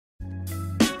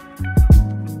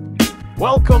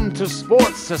Welcome to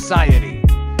Sports Society.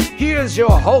 Here's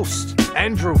your host,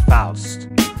 Andrew Faust.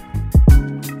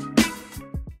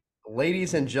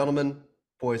 Ladies and gentlemen,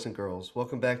 boys and girls,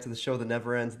 welcome back to the show that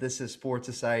never ends. This is Sports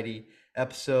Society,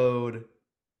 episode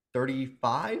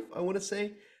 35, I want to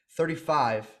say.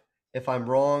 35. If I'm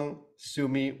wrong, sue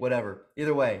me, whatever.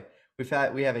 Either way,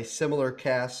 we have a similar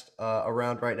cast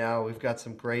around right now. We've got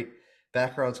some great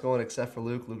backgrounds going, except for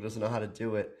Luke. Luke doesn't know how to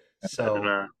do it.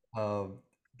 So,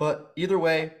 but either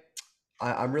way,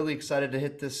 I'm really excited to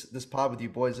hit this pod with you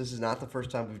boys. This is not the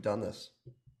first time we've done this.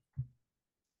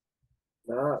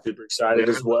 Super excited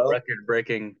as well.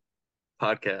 Record-breaking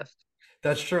podcast.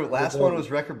 That's true. Last one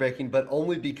was record-breaking, but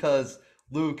only because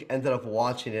Luke ended up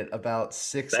watching it about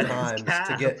 6 times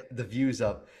to get the views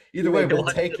up. Either way, we'll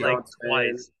take it. Like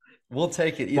twice. We'll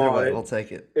take it. Either way, we'll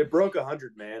take it. It broke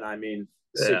 100, man. I mean,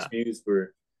 6 views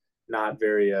were not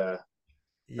very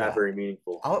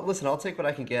meaningful. I'll take what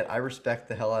I can get. I respect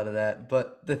the hell out of that.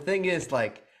 But the thing is,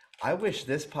 like, I wish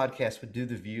this podcast would do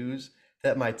the views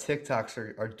that my TikToks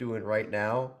are doing right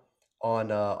now on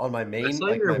my main. I saw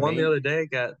your one the other day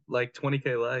got like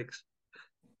 20K likes.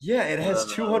 Yeah, it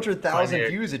has 200,000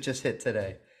 views. It just hit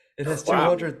today. It has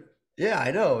 200. Yeah,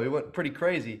 I know. It went pretty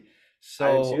crazy. So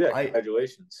I didn't see that.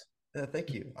 Congratulations.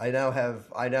 Thank you. I now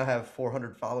have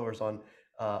 400 followers on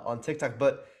TikTok.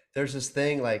 But there's this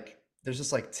thing there's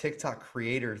this TikTok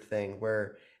creator thing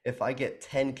where if I get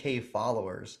 10K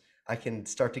followers, I can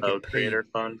start to get paid. Creator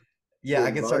fund. Yeah, I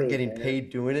can start getting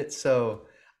paid doing it. So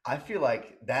I feel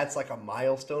like that's like a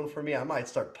milestone for me. I might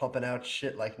start pumping out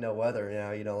shit like no other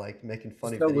now, like making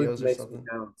funny videos or something.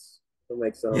 That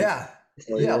makes sense.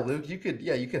 Yeah, Luke, you could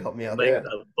help me out Make there.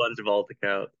 a bunch of alt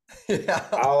account. Yeah.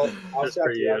 I'll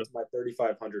shout you out to my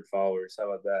 3,500 followers. How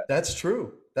about that? That's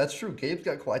true. Gabe's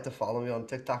got quite the following on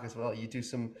TikTok as well. You do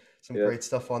some great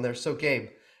stuff on there. So Gabe,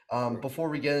 before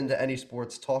we get into any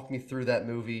sports, talk me through that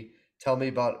movie. Tell me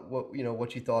about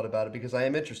what you thought about it, because I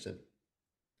am interested.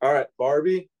 All right,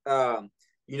 Barbie.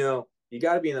 You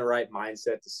got to be in the right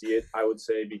mindset to see it, I would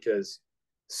say, because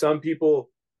some people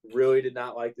really did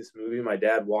not like this movie. My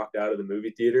dad walked out of the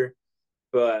movie theater,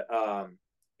 but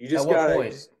you just got to.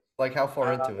 Point? Like how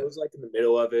far into it? It was like in the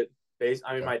middle of it.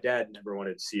 My dad never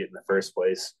wanted to see it in the first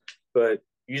place, but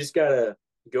you just got to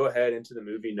go ahead into the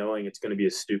movie knowing it's going to be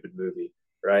a stupid movie,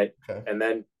 right? Okay. And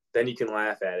then you can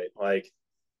laugh at it.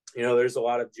 There's a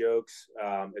lot of jokes.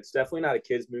 It's definitely not a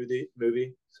kid's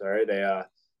movie. Sorry. They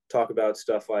talk about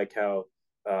stuff like how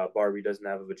Barbie doesn't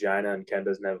have a vagina and Ken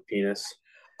doesn't have a penis.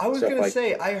 I was going to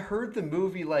say, I heard the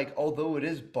movie, although it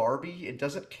is Barbie, it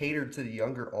doesn't cater to the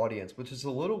younger audience, which is a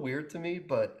little weird to me,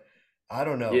 but I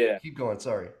don't know. Yeah. Keep going.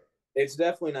 Sorry. It's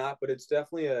definitely not, but it's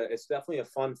definitely a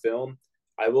fun film.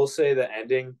 I will say the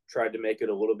ending tried to make it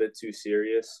a little bit too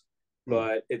serious,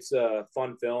 but it's a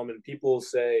fun film, and people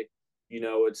say,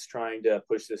 it's trying to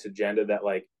push this agenda that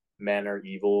men are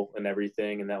evil and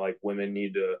everything, and that women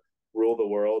need to rule the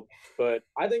world. But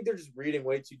I think they're just reading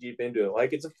way too deep into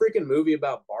it. It's a freaking movie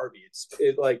about Barbie.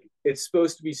 It's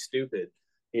supposed to be stupid,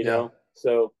 know?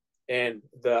 So, and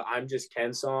the I'm Just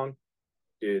Ken song,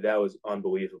 dude, that was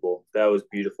unbelievable. That was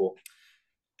beautiful.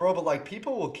 Bro, but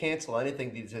people will cancel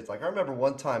anything these days. I remember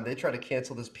one time they tried to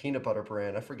cancel this peanut butter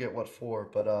brand. I forget what for,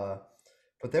 but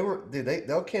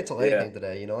they'll cancel anything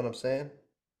today. You know what I'm saying?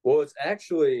 Well, it's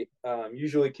actually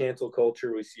usually cancel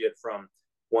culture. We see it from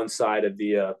one side of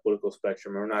the political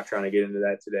spectrum. We're not trying to get into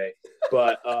that today,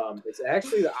 but it's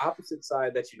actually the opposite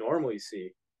side that you normally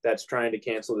see that's trying to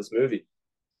cancel this movie.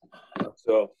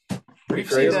 So we've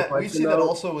seen that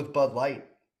also with Bud Light.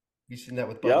 You've seen that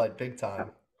with Bud Light big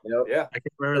time. Yep. Yeah, I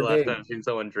can remember the last time I've seen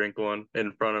someone drink one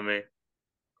in front of me.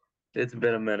 It's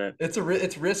been a minute. It's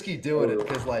risky doing it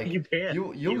because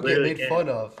you'll get made fun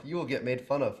of. You will get made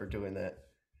fun of for doing that.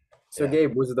 So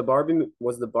Gabe, was the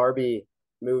Barbie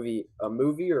movie a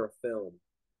movie or a film?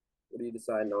 What are you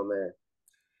deciding on there?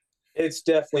 It's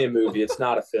definitely a movie. It's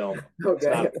not a film.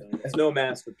 Okay. It's no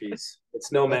masterpiece.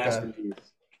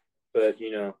 But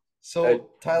So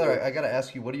Tyler, I gotta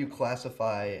ask you, what do you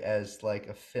classify as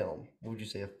a film? What would you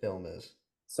say a film is?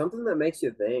 Something that makes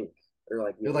you think,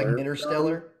 or You're like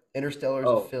Interstellar. Something? Interstellar is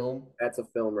a film. That's a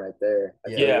film right there.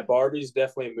 Yeah, Barbie's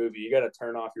definitely a movie. You got to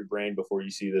turn off your brain before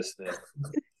you see this thing.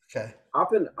 Okay.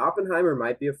 Oppenheimer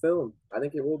might be a film. I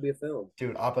think it will be a film.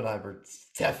 Dude, Oppenheimer's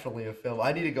definitely a film.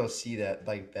 I need to go see that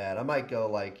bad. I might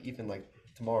go even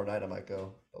tomorrow night I might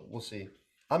go. We'll see.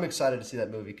 I'm excited to see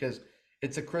that movie because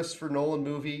it's a Christopher Nolan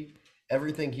movie.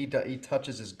 Everything he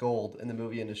touches is gold in the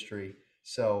movie industry.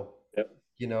 So,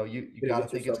 you got to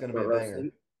think it's going to be a banger.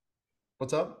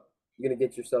 What's up? You're going to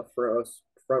get yourself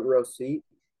front row seat?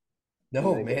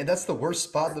 No, they man, get that's the worst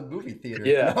spot in the movie theater.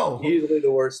 Yeah, No, easily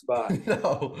the worst spot.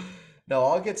 no, no.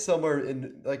 I'll get somewhere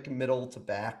in like middle to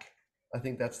back. I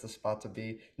think that's the spot to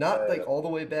be. Not like all the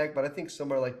way back, but I think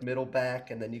somewhere like middle back,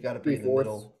 and then you got to be in the 3/4,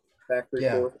 middle. back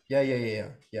Yeah,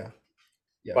 3/4. yeah,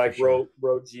 for Like sure.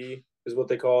 row G is what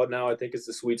they call it now. I think it's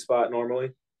the sweet spot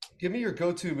normally. Give me your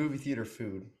go-to movie theater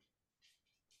food.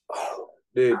 Oh,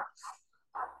 dude,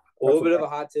 a little bit of a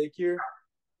hot take here.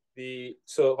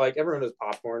 So like everyone does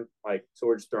popcorn, like so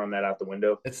we're just throwing that out the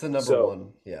window. It's the number So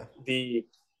one. Yeah, the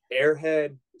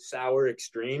Airhead Sour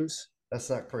Extremes, that's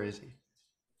not crazy.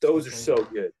 those are That's so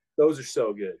not good. Those are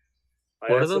so good. Like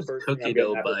What are that's the those first thing cookie I'm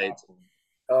getting dough out of bites? popcorn.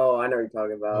 Oh, I know what you're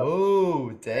talking about. Oh,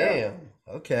 Yeah, damn.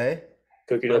 Okay.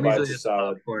 cookie dough I'm usually bites is just a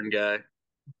solid. popcorn guy.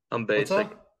 I'm What's basic.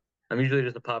 up? I'm usually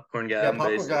just a popcorn guy. Yeah, I'm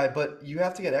popcorn basic. guy, but you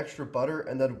have to get extra butter,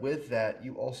 and then with that,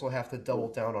 you also have to double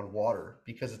down on water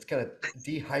because it's gonna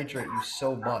dehydrate you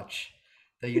so much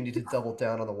that you need to double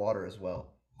down on the water as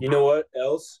well. You know what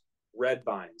else? Red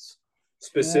vines,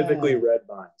 specifically Ooh, red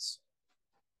vines.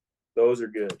 Those are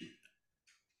good.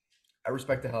 I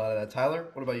respect the hell out of that. Tyler,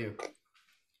 what about you?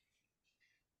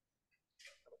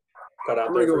 Cut out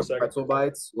I'm there gonna go for a with second. pretzel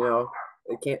bites. You know,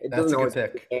 it That's doesn't a good always have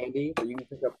to be pick. candy, but you can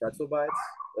pick up pretzel bites.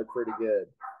 They're pretty good.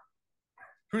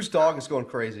 Whose dog is going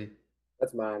crazy?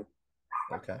 That's mine.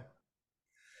 Okay.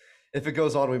 If it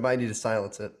goes on, we might need to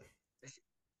silence it.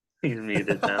 He's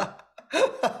muted now.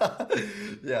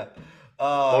 Yeah.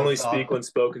 Oh Only God. speak when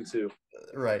spoken to.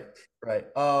 Right, right.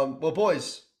 Well,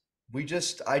 boys,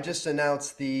 I just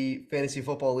announced the fantasy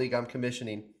football league I'm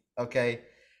commissioning. Okay,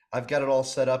 I've got it all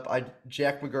set up.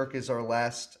 Jack McGurk is our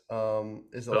last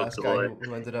is the Oh last guy boy.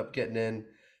 who ended up getting in.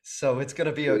 So it's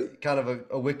gonna be a Sweet. kind of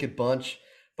a wicked bunch.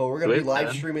 But we're Do gonna we be have live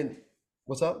 10? streaming.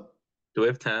 What's up? Do we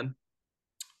have 10?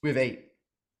 We have 8.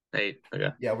 8. Okay.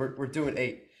 Yeah, we're doing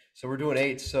 8. So we're doing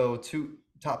 8. So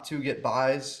top two get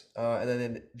buys, and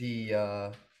then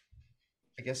I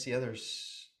guess the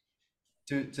others.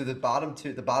 To the bottom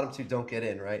two don't get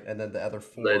in, right? And then the other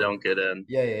They 4. don't get in.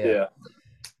 Yeah. Yeah.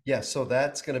 Yeah, so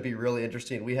that's going to be really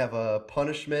interesting. We have a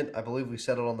punishment. I believe we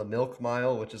settled on the milk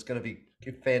mile, which is going to be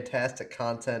fantastic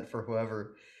content for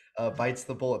whoever bites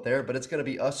the bullet there. But it's going to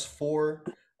be us 4,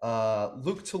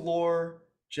 Luke Talor,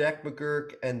 Jack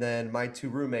McGurk, and then my 2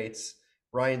 roommates,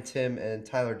 Ryan Tim and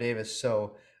Tyler Davis.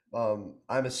 So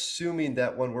I'm assuming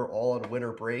that when we're all on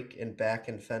winter break and back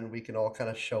in Fen, we can all kind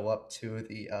of show up to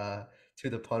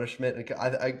the punishment.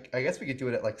 And I guess we could do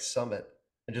it at like Summit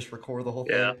and just record the whole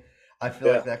Yeah. thing. I feel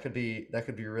Yeah. like that could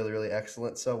be really, really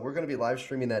excellent. So we're going to be live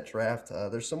streaming that draft.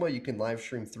 There's some way you can live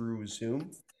stream through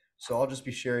Zoom. So I'll just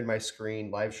be sharing my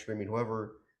screen, live streaming.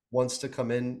 Whoever wants to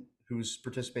come in, who's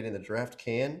participating in the draft,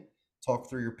 can talk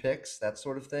through your picks, that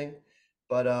sort of thing.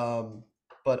 But I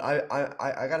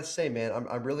gotta say, man,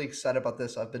 I'm really excited about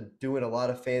this. I've been doing a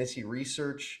lot of fantasy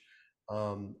research.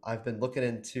 I've been looking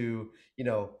into,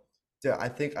 yeah, I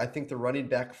think the running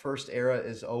back first era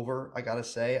is over. I gotta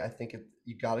say, I think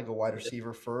you got to go wide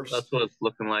receiver first. That's what it's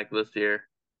looking like this year.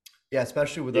 Yeah,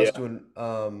 especially with us Yeah.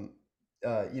 doing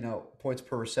points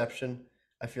per reception.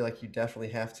 I feel like you definitely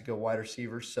have to go wide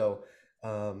receiver. So,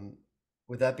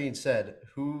 with that being said,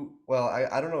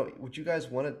 I don't know. Would you guys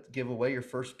want to give away your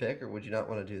first pick, or would you not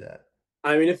want to do that?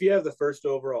 I mean, if you have the first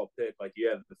overall pick, like you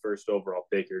have the first overall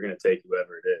pick, you're going to take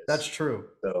whoever it is. That's true.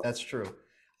 So, That's true.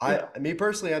 yeah. Me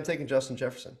personally, I'm taking Justin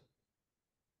Jefferson.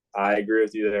 I agree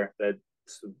with you there. That's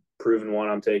a proven one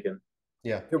I'm taking.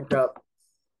 Yeah. Cooper Cup.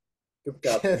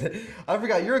 I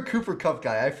forgot you're a Cooper Cup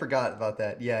guy. I forgot about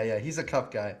that. Yeah, he's a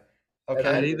Cup guy. I'd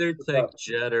Okay. either take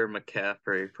Jet or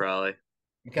McCaffrey, probably.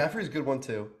 McCaffrey's a good one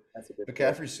too. That's a good pick.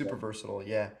 McCaffrey's super versatile.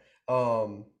 Yeah.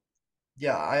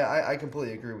 Yeah, I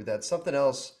completely agree with that. Something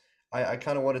else I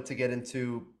kind of wanted to get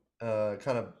into,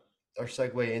 kind of our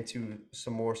segue into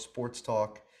some more sports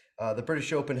talk. The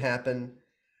British Open happened.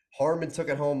 Harman took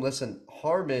it home. Listen,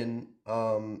 Harman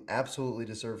absolutely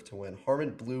deserved to win.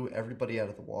 Harman blew everybody out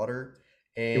of the water,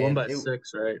 He won and by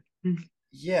 6, right?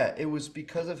 yeah, it was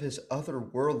because of his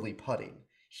otherworldly putting.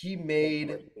 He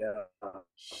made Yeah.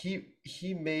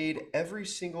 he made every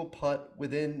single putt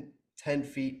within 10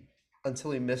 feet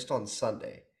until he missed on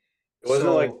Sunday. It wasn't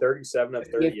So like 37 of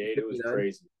 38. It was 59.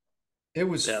 crazy. it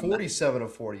was Yeah, 47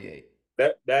 of 48.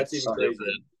 That's even crazy.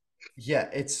 Stupid. Yeah,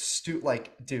 it's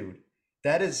like, dude,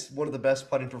 that is one of the best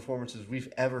putting performances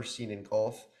we've ever seen in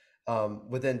golf.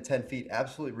 Within 10 feet,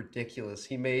 absolutely ridiculous.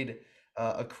 He made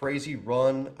a crazy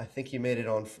run. I think he made it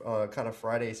on kind of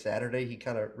Friday, Saturday. He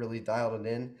kind of really dialed it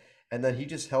in. And then he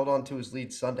just held on to his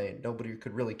lead Sunday. Nobody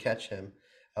could really catch him.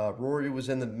 Rory was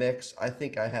in the mix. I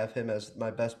think I have him as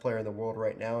my best player in the world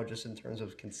right now, just in terms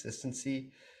of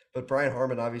consistency. But Brian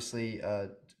Harman obviously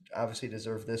obviously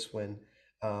deserved this win.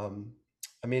 Um,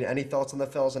 I mean, any thoughts on the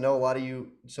fellas? I know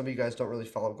some of you guys don't really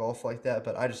follow golf like that,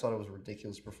 but I just thought it was a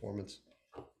ridiculous performance.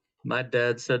 My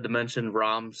dad said to mention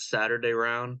Rom's Saturday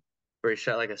round where he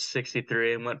shot like a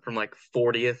 63 and went from like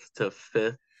 40th to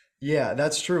 5th. Yeah,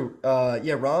 that's true.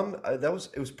 Yeah, Rom, it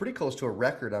was pretty close to a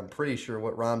record. I'm pretty sure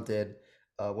what Rom did,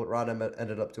 what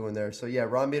ended up doing there. So yeah,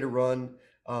 Rom made a run.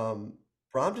 Um,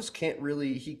 Rom just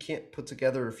he can't put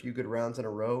together a few good rounds in a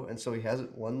row, and so he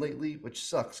hasn't won lately, which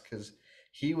sucks because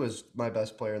he was my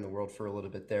best player in the world for a little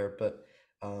bit there.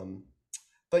 Um,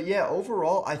 but yeah,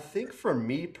 overall, I think for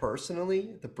me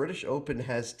personally, the British Open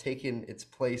has taken its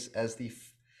place as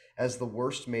as the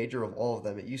worst major of all of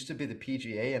them. It used to be the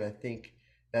PGA, and I think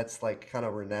that's like kind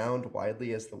of renowned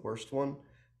widely as the worst one.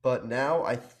 But now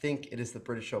I think it is the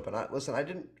British Open. I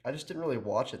just didn't really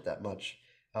watch it that much.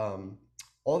 Um,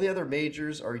 all the other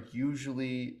majors are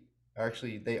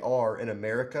actually they are in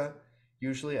America.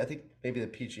 Usually, I think maybe the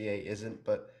PGA isn't,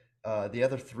 but the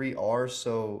other three are.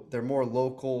 So they're more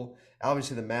local.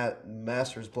 Obviously, the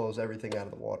Masters blows everything out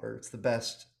of the water. It's the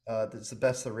best. It's the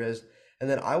best there is. And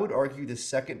then I would argue the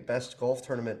second best golf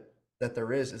tournament that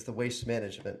there is the Waste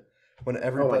Management, when Oh my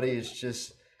everybody is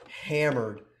just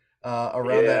hammered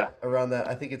Yeah, around that.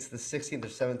 I think it's the 16th or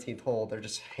 17th hole. They're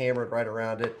just hammered right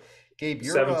around it. Gabe,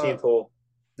 you're 17th hole.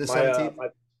 the My 17th.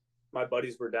 my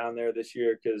buddies were down there this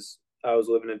year because I was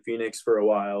living in Phoenix for a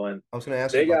while, and I was going to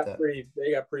ask you about that.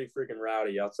 they got pretty freaking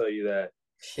rowdy. I'll tell you that.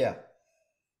 Yeah,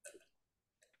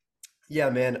 yeah,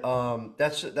 man.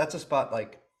 That's a spot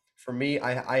like for me.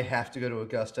 I have to go to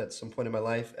Augusta at some point in my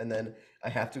life, and then I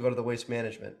have to go to the Waste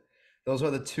Management. Those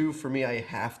are the two for me. I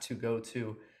have to go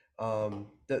to.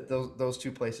 Those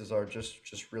two places are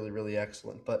just really really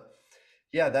excellent. But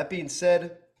yeah, that being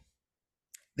said,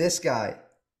 this guy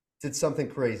did something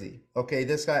crazy. Okay,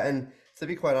 this guy, and to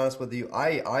be quite honest with you,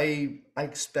 I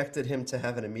expected him to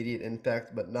have an immediate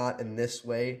impact, but not in this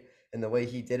way, in the way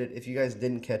he did it. If you guys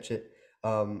didn't catch it,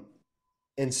 um,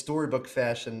 in storybook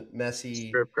fashion, Messi.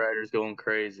 Script writer's going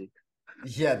crazy.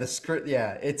 Yeah, the script.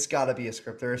 Yeah, it's got to be a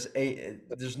script. There's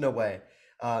no way.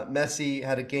 Messi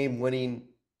had a game-winning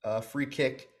free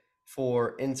kick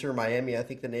for Inter Miami. I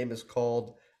think the name is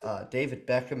called. David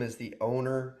Beckham is the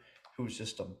owner, who's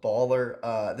just a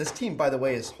baller. This team, by the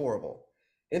way, is horrible.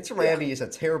 Inter Yeah. Miami is a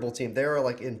terrible team. They are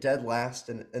like in dead last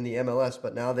in the MLS,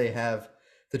 but now they have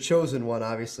the chosen one,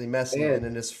 obviously Messi, and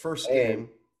in his first and game,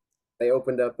 they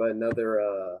opened up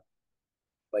another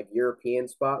like European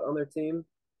spot on their team.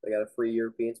 They got a free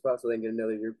European spot, so they can get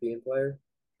another European player.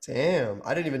 damn,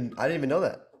 I didn't even know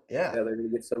that. Yeah, Yeah, they're gonna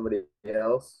get somebody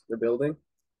else. They're building.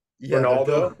 yeah, they're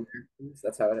Ronaldo.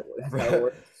 That's how it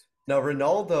works. No,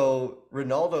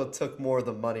 Ronaldo took more of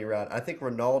the money route. I think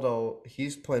Ronaldo,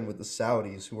 he's playing with the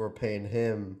Saudis who are paying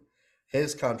him.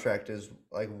 His contract is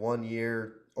like 1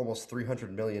 year, almost $300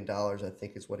 million, I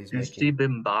think is what he's Did you making. see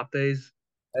Mbappe's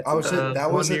That was the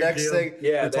 1 year next deal? thing.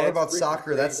 Yeah, We're talking that's about freaking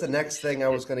soccer. That's the crazy. next thing I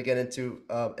was going to get into.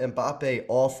 Mbappe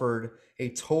offered a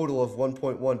total of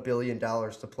 $1.1 billion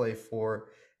to play for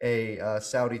a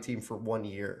Saudi team for 1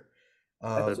 year.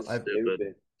 That's That's just I stupid.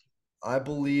 stupid. I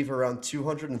believe around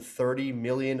 230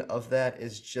 million of that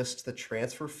is just the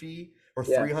transfer fee, or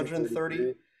Yeah, 330.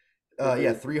 233.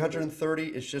 Yeah, 233. 330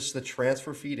 is just the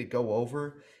transfer fee to go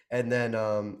over, and then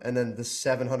the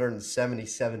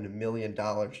 $777 million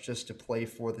just to play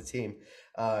for the team.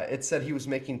 It said he was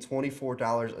making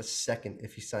 $24 a second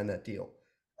if he signed that deal,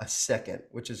 a second,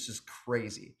 which is just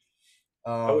crazy.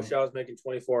 I wish Um, I was making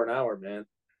 24 an hour, man.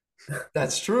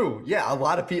 that's true. Yeah, a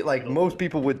lot of people, like most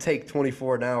people, would take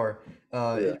 24 an hour.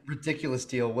 Yeah. Ridiculous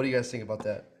deal. What do you guys think about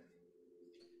that?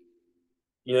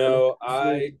 You I mean, know,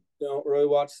 honestly, I don't really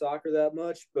watch soccer that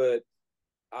much, but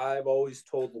I've always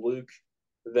told Luke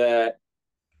that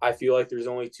I feel like there's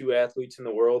only two athletes in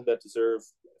the world that deserve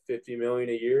 50 million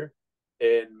a year,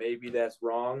 and maybe that's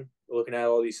wrong looking at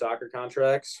all these soccer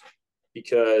contracts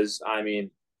because I mean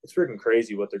it's freaking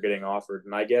crazy what they're getting offered,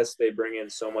 and I guess they bring in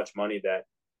so much money that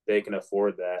they can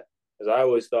afford that. Because I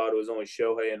always thought it was only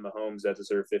Shohei and Mahomes that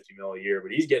deserve 50 mil a year,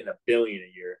 but he's getting a billion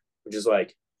a year, which is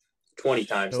like 20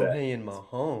 times that. Shohei and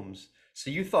Mahomes. So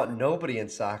you thought nobody in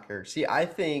soccer. See, I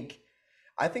think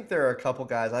there are a couple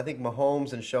guys. I think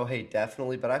Mahomes and Shohei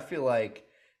definitely, but I feel like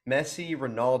Messi,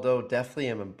 Ronaldo, definitely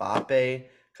and Mbappe.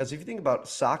 Because if you think about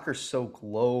soccer, so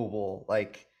global.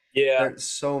 Like Yeah, there's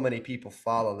so many people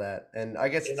follow that, and I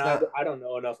guess and it's not I don't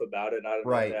know enough about it. I don't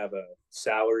know if they right. have a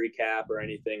salary cap or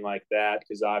anything like that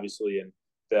because obviously in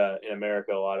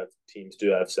America a lot of teams do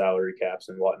have salary caps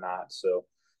and whatnot. So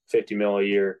 50 mil a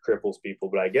year cripples people,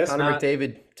 but I guess Connor not.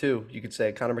 McDavid too. You could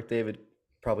say Connor McDavid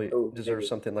probably oh, deserves maybe.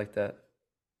 something like that.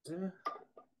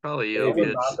 Probably If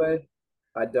Maybe. Jokic. Mbappe,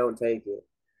 I don't take it.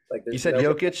 Like, You there's said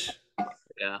no. Jokic?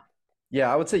 Yeah.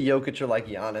 Yeah, I would say Jokic or like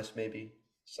Giannis, maybe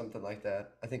something like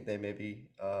that. I think they maybe.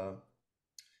 Well,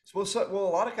 a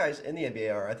lot of guys in the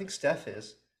NBA are. I think Steph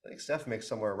is. I think Steph makes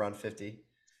somewhere around 50.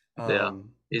 Yeah. Um,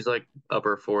 He's like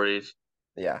upper 40s.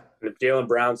 yeah. And if Jalen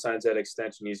Brown signs that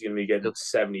extension, he's going to be getting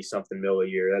 70 something mil a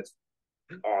year. That's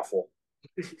awful.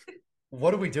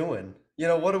 What are we doing?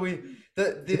 What are we? He's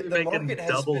The making market has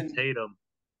double been. Tatum.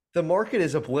 The market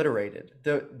is obliterated.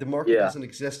 The market Yeah. doesn't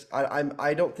exist.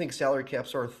 I don't think salary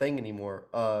caps are a thing anymore.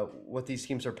 What these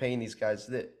teams are paying these guys,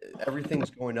 that everything's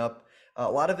going up. A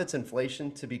lot of it's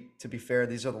inflation. To be fair,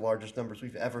 these are the largest numbers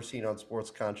we've ever seen on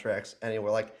sports contracts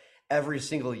anywhere. Like every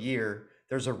single year,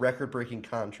 there's a record-breaking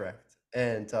contract,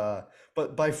 and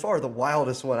but by far the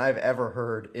wildest one I've ever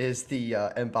heard is the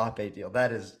Mbappe deal.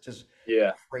 That is just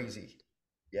Yeah. crazy.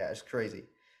 Yeah, it's crazy.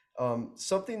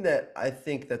 Something that I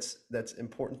think that's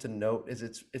important to note is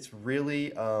it's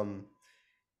really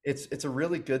it's a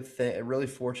really good thing, a really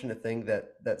fortunate thing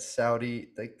that Saudi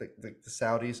like the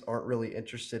Saudis aren't really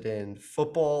interested in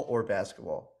football or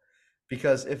basketball,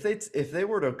 because if they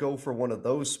were to go for one of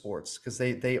those sports, because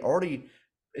they already,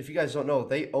 if you guys don't know,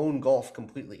 they own golf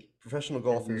completely. Professional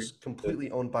golf is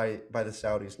completely owned by the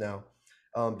Saudis now,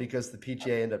 because the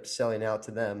PGA ended up selling out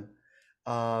to them,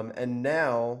 and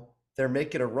now they're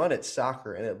making a run at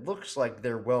soccer, and it looks like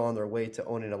they're well on their way to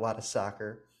owning a lot of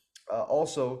soccer.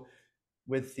 Also,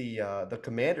 with the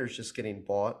Commanders just getting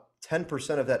bought,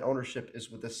 10% of that ownership is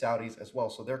with the Saudis as well.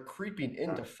 So they're creeping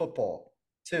into football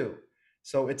too.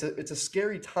 So it's a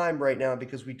scary time right now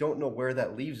because we don't know where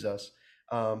that leaves us.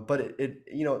 But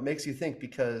it makes you think,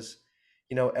 because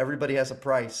everybody has a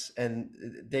price and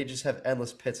they just have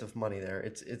endless pits of money there.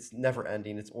 It's never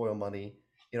ending. It's oil money.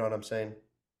 You know what I'm saying?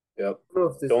 Yep. I don't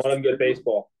know if this Don't is let him get true.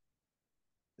 baseball.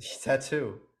 That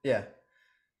too. Yeah.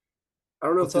 I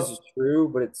don't know What's if this is up? true,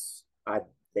 but I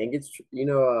think it's true.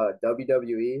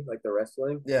 WWE, like the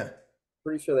wrestling. Yeah.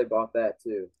 Pretty sure they bought that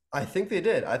too. I think they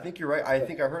did. I think you're right. I Yeah.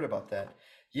 think I heard about that.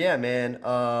 Yeah, man.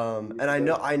 And I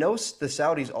know So, the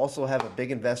Saudis also have a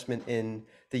big investment in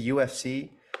the UFC.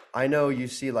 I know you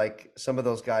see like some of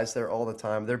those guys there all the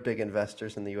time. They're big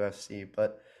investors in the UFC,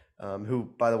 but who,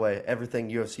 by the way, everything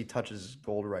UFC touches is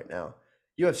gold right now.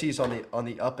 UFC is on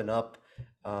the up and up.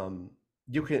 Um,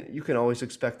 you can always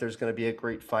expect there's going to be a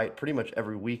great fight pretty much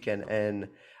every weekend, and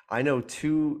I know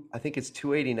I think it's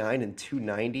 289 and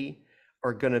 290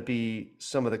 are going to be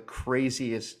some of the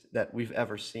craziest that we've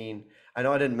ever seen. I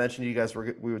know I didn't mention to you guys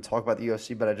we would talk about the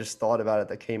UFC, but I just thought about it.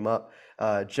 That came up.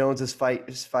 Jones is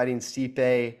fighting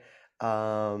Stipe.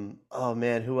 Oh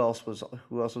man, who else was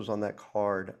on that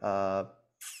card?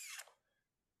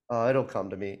 It'll come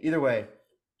to me. Either way,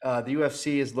 the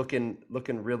UFC is looking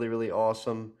really really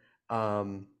awesome.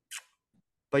 Um,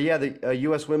 but yeah, the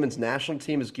U.S. women's national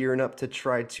team is gearing up to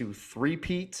try to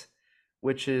three-peat,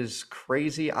 which is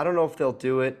crazy. I don't know if they'll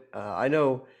do it. I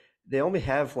know they only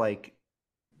have like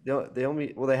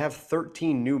they have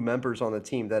 13 new members on the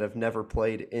team that have never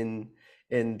played in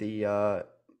the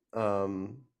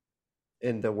um,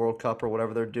 in the World Cup or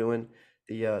whatever they're doing,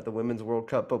 the Women's World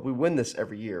Cup. But we win this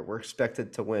every year. We're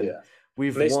expected to win. Yeah.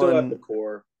 We've And they still have the won.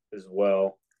 core as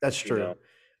well. That's You true. know.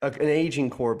 An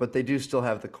aging core, but they do still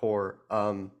have the core.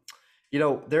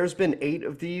 There's been 8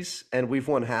 of these, and we've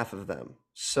won half of them.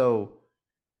 So,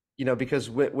 because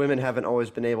women haven't always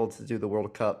been able to do the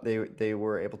World Cup, they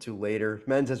were able to later.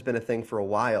 Men's has been a thing for a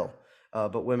while,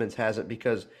 but women's hasn't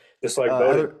because Just like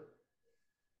voting.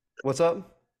 What's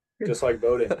up? Just like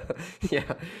voting.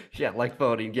 Yeah, like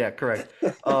voting. Yeah, correct.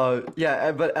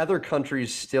 But other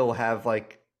countries still have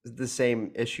like the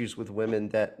same issues with women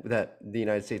that the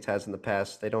United States has in the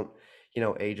past. They don't,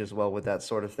 age as well with that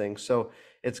sort of thing. So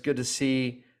it's good to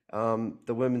see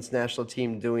the women's national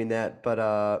team doing that.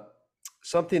 But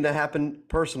something that happened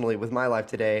personally with my life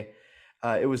today,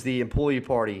 it was the employee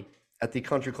party at the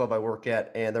country club I work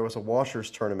at, and there was a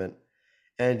washers tournament.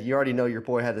 And you already know your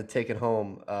boy had to take it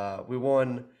home. We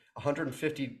won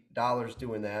 $150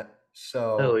 doing that. Hell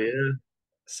So yeah.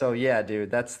 so yeah,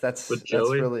 dude, With that's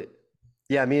Joey. really,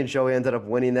 yeah. Me and Joey ended up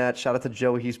winning that. Shout out to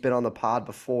Joey. He's been on the pod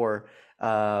before.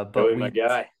 But Joey, my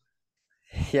guy.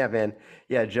 yeah, man,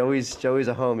 yeah. Joey's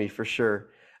a homie for sure.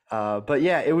 But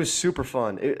yeah, it was super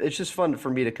fun. It's just fun for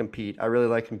me to compete. I really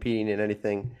like competing in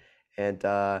anything, and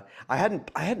I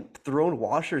hadn't thrown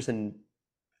washers in.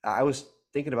 I was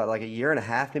thinking about like a year and a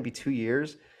half, maybe 2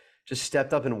 years. Just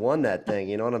stepped up and won that thing.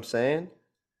 You know what I'm saying?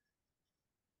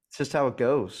 It's just how it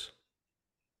goes.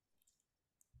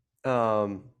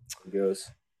 Um, He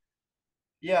goes.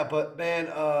 yeah, but man,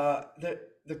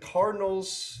 the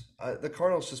Cardinals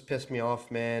just pissed me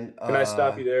off, man. Can I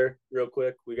stop you there real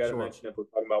quick? We got to Sure. mention if we're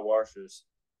talking about washers.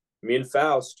 Me and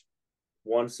Faust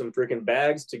won some freaking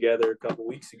bags together a couple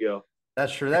weeks ago.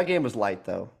 That's true. That game was light,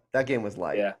 though. That game was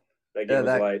light. Yeah, that game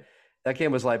was light. That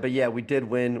game was light, but yeah, we did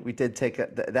win. We did take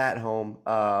that home.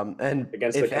 And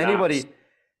Against if the anybody,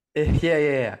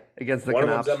 yeah, against the one of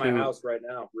Canucks, them's at my who- house right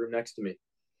now, room next to me.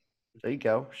 There you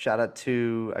go. Shout out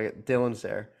to Dylan's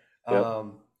there. Yep.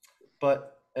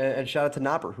 And shout out to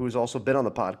Nopper, who's also been on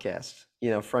the podcast,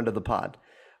 friend of the pod.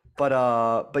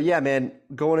 But yeah, man,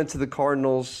 going into the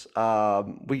Cardinals,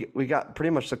 we got pretty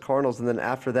much the Cardinals, and then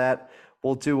after that,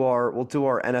 we'll do our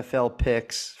NFL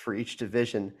picks for each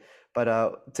division.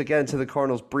 But to get into the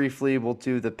Cardinals briefly, we'll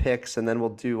do the picks, and then we'll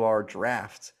do our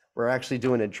draft. We're actually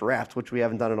doing a draft, which we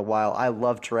haven't done in a while. I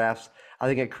love drafts. I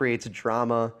think it creates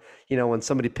drama. When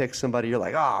somebody picks somebody, you're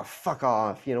like, oh, fuck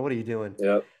off. What are you doing?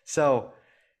 Yep. So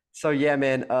yeah,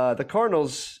 man, the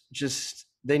Cardinals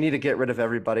they need to get rid of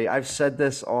everybody. I've said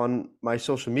this on my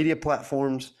social media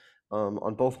platforms,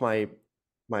 on both my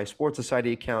Sports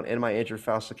Society account and my Andrew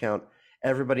Faust account.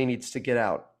 Everybody needs to get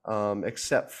out,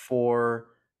 except for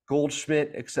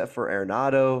Goldschmidt, except for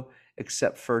Arenado,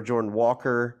 except for Jordan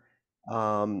Walker,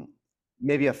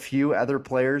 maybe a few other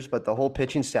players, but the whole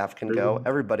pitching staff can go.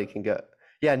 Everybody can go.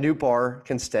 Yeah, Newtbar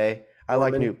can stay. I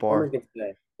like Newtbar. Gorman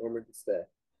can stay.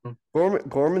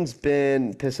 Gorman's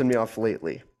been pissing me off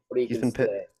lately. What do you can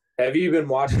stay? Have you been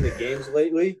watching the games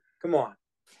lately? Come on.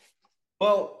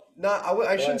 Well,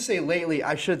 I shouldn't say lately.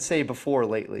 I should say before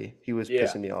lately. He was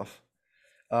pissing me off.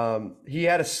 He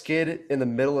had a skid in the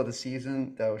middle of the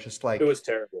season that was just like it was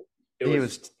terrible. It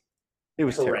was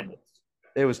terrible.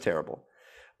 It was terrible.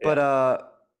 Yeah.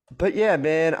 But yeah,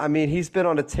 man. I mean, he's been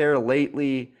on a tear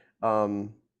lately. We're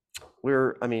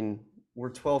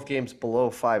 12 games below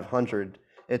 500.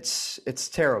 It's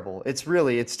terrible.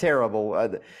 It's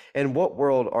terrible. In what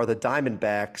world are the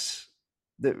Diamondbacks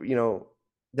that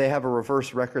they have a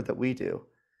reverse record that we do?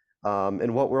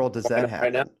 In what world does that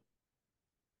happen? Right now?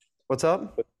 What's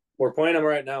up? We're playing them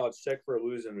right now. Let's check for a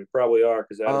losing. We probably are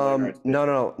because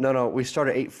no. We start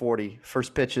at 8:40.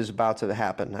 First pitch is about to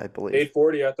happen, I believe.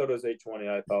 8:40. I thought it was 8:20.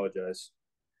 I apologize.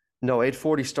 No,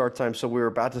 8:40 start time. So we were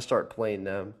about to start playing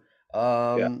them.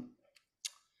 I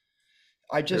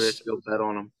just feel bet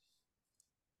on them.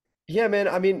 Yeah, man.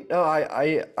 I mean, no,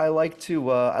 I like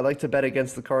to bet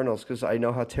against the Cardinals because I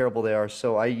know how terrible they are.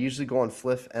 So I usually go on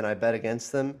Fliff and I bet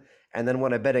against them. And then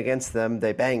when I bet against them,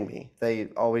 they bang me. They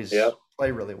always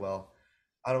play really well.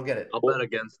 I don't get it. I'll bet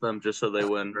against them just so they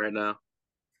win right now.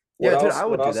 Yeah, dude, I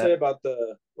would do that.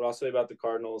 What I'll say about the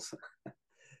Cardinals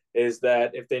is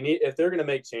that if they're going to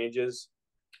make changes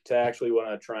to actually want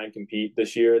to try and compete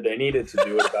this year, they needed to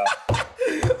do it about.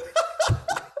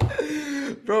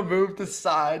 Bro, move the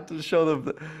side to show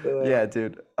them. Yeah,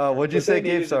 dude. What'd you say,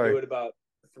 Gabe? Sorry. Do it about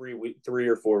 3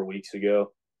 or 4 weeks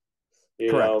ago.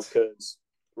 Correct. Because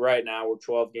right now we're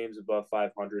 12 games above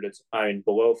 500.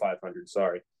 Below 500.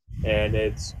 Sorry, and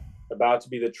it's about to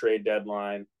be the trade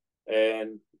deadline,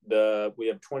 and we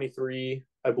have 23,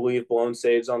 I believe, blown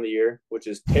saves on the year, which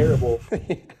is terrible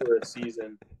for a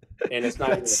season. And it's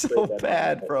not That's so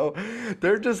bad, bro.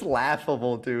 They're just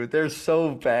laughable, dude. They're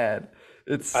so bad.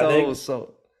 It's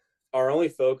so. Our only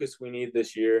focus we need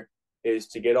this year is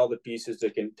to get all the pieces to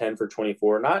contend for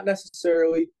 24. Not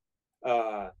necessarily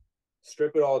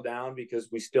strip it all down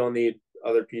because we still need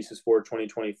other pieces for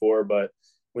 2024, but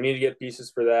we need to get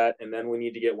pieces for that, and then we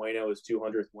need to get Waino his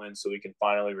 200th win so we can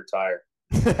finally retire.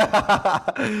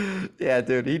 Yeah,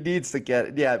 dude, he needs to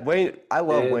get. Yeah, Wayne. I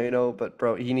love Waino, but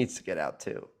bro, he needs to get out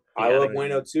too. I love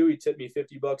Waino too. He tipped me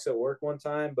 $50 at work one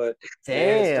time, but damn,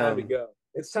 man, it's time to go.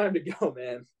 It's time to go,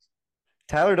 man.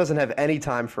 Tyler doesn't have any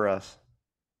time for us.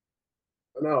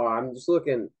 No, I'm just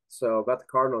looking. So about the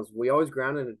Cardinals, we always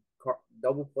ground into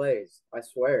double plays. I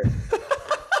swear.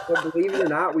 But believe it or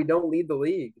not, we don't lead the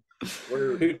league.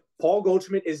 Dude, Paul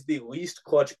Goldschmidt is the least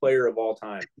clutch player of all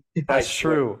time. That's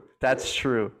true. That's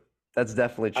true. That's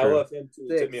definitely true. I love him too.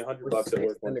 He tipped me $100 at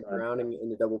work one time. Grounding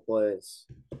into double plays.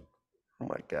 Oh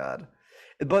my God.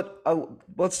 But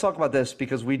let's talk about this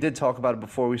because we did talk about it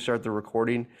before we started the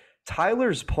recording.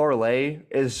 Tyler's parlay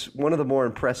is one of the more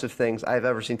impressive things I've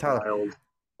ever seen. Tyler,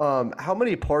 how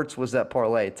many parts was that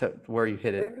parlay to where you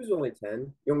hit I it? think it was only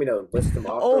 10. You want me to list them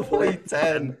off? Only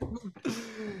 10.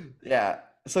 Yeah.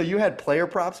 So you had player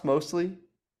props mostly?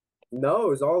 No, it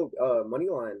was all money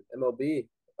line, MLB.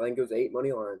 I think it was 8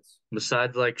 money lines.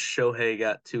 Besides, like, Shohei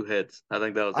got 2 hits. I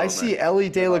think that was. I see Ellie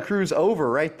De La Cruz over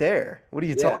right there. What are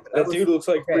you talking That about? dude looks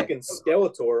like freaking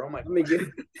Skeletor. Oh my Let me give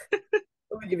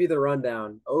you the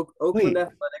rundown. Oakland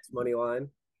Athletics money line,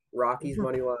 Rockies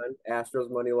money line,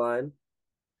 Astros money line,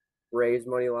 Rays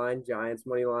money line, Giants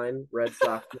money line, Red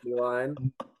Sox money line.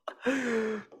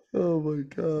 Oh my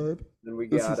God. Then we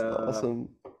This got is awesome.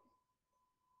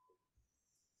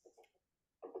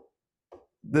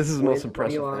 This is the most Twins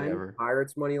money impressive thing line, ever.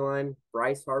 Pirates money line,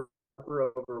 Bryce Harper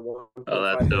over 1.5. Oh,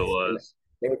 that still was.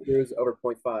 David Cruz over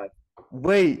 0.5.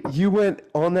 Wait, you went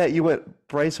on that? You went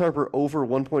Bryce Harper over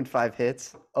 1.5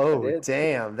 hits? Oh, did.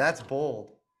 damn. That's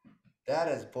bold. That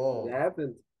is bold. It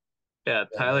happened. Yeah,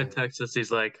 Tyler texts us.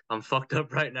 He's like, "I'm fucked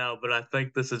up right now, but I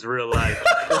think this is real life."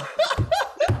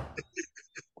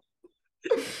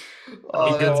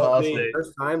 Oh, that's awesome.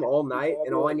 First time all night,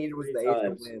 and all I needed was the A's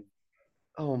to win.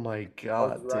 Oh my I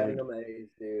God, was riding dude. on the A's,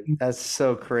 dude. That's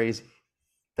so crazy.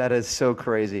 That is so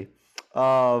crazy.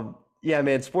 Yeah,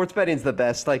 man, sports betting's the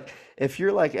best. Like, if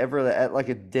you're like ever at like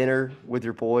a dinner with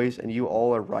your boys and you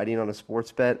all are riding on a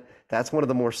sports bet, that's one of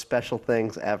the more special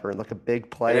things ever. Like a big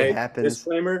play happens.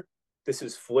 Disclaimer: this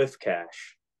is Fliff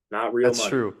cash, not real money. That's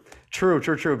true.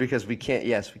 Because we can't.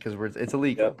 Yes, because it's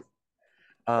illegal. Yep.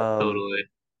 Totally.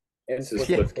 This is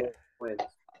Yeah. Fliff cash.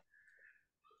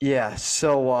 Yeah.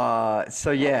 So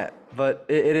yeah, but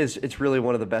it's really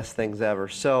one of the best things ever.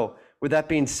 So with that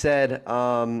being said,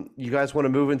 you guys want to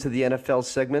move into the NFL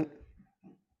segment?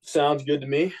 Sounds good to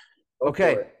me.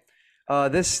 Okay.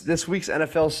 This week's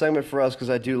NFL segment for us, because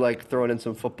I do like throwing in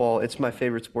some football. It's my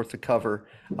favorite sport to cover.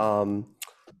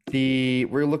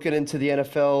 We're looking into the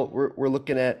NFL. We're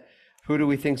looking at who do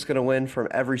we think is going to win from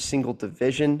every single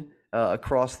division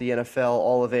across the NFL,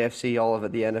 all of AFC, all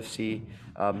of the NFC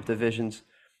divisions.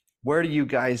 Where do you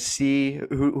guys see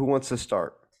who wants to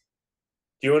start?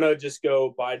 Do you want to just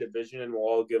go by division and we'll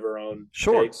all give our own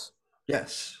Sure. takes?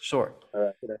 Yes, sure. All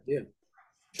right. Good idea.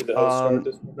 Should the host start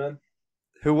this one then?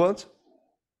 Who wants?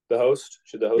 The host?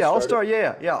 Should the host Yeah, I'll start?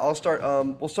 Yeah, I'll start.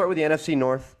 We'll start with the NFC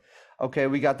North. Okay,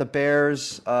 we got the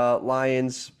Bears,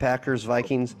 Lions, Packers,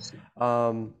 Vikings.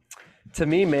 To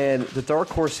me, man, the dark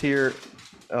horse here.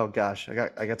 Oh gosh,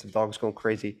 I got some dogs going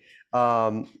crazy.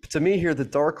 To me here, the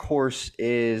dark horse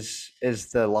is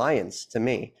the Lions. To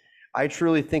me, I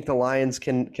truly think the Lions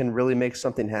can really make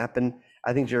something happen.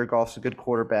 I think Jared Goff's a good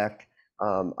quarterback.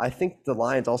 I think the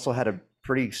Lions also had a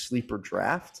pretty sleeper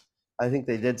draft. I think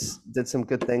they did some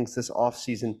good things this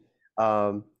offseason.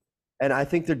 And I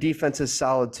think their defense is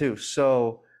solid too.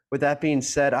 So with that being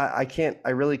said, I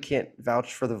really can't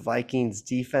vouch for the Vikings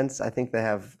defense. I think they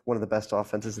have one of the best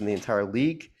offenses in the entire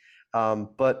league.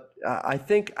 But I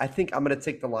think I'm going to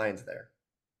take the Lions there.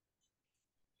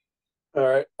 All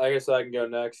right. I guess I can go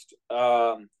next.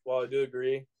 Well, I do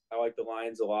agree. I like the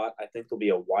Lions a lot. I think they'll be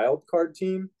a wild card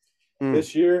team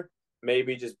this year.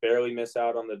 Maybe just barely miss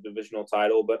out on the divisional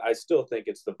title, but I still think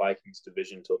it's the Vikings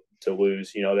division to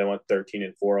lose. You know, they went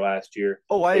 13-4 last year.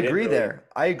 Oh, I agree there.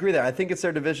 I think it's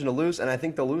their division to lose, and I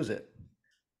think they'll lose it.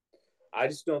 I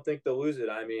just don't think they'll lose it.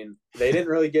 I mean, they didn't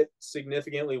really get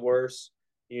significantly worse.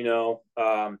 You know,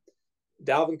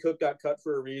 Dalvin Cook got cut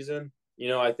for a reason. You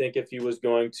know, I think if he was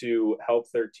going to help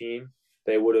their team,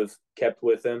 they would have kept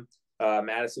with him.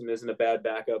 Madison isn't a bad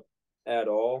backup at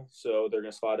all, so they're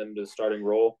going to slot him to the starting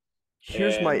role.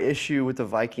 Here's my issue with the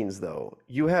Vikings, though.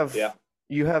 You have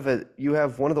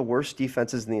one of the worst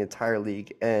defenses in the entire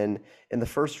league, and in the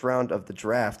first round of the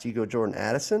draft, you go Jordan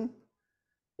Addison.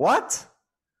 What?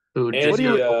 And he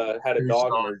had a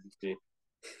dog emergency.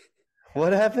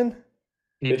 What happened?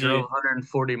 He drove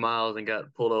 140 miles and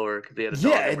got pulled over because he had a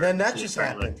dog. Yeah, and then that just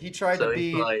happened. He tried to be.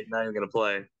 He's probably not even gonna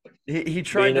play. He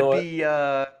tried to be.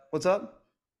 What's up?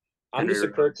 I'm just a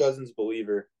Kirk Cousins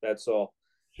believer. That's all.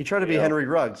 He tried to be Henry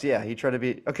Ruggs. Yeah, he tried to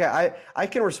be. Okay, I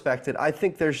can respect it. I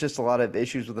think there's just a lot of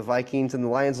issues with the Vikings, and the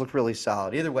Lions look really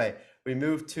solid. Either way, we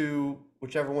move to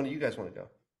whichever one of you guys want to go.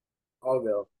 I'll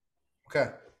go.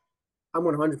 Okay. I'm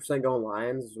 100% going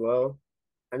Lions as well.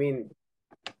 I mean,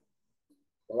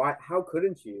 why? How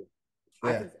couldn't you?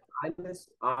 Yeah.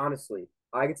 Honestly,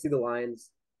 I could see the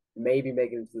Lions maybe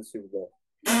making it to the Super Bowl.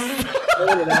 I'm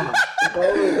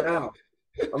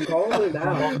calling it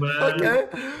out. Okay.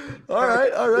 All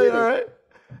right.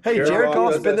 Hey, Jared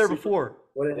Goff's been there before.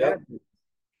 What did happen?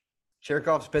 Jared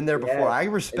Goff's been there before. I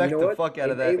respect the fuck out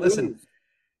of that. Listen,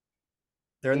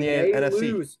 they're in the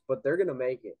NFC. But they're gonna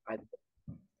make it.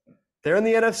 They're in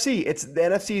the NFC. The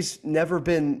NFC's never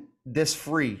been this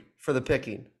free for the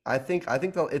picking. I think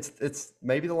it's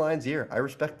maybe the Lions' year. I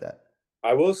respect that.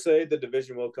 I will say the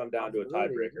division will come down to a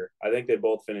tiebreaker. I think they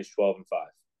both finished 12-5.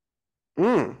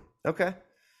 Okay.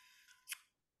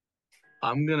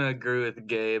 I'm gonna agree with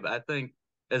Gabe. I think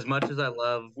as much as I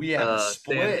love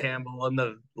Dan Campbell and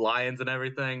the Lions and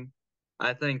everything,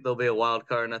 I think there'll be a wild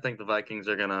card, and I think the Vikings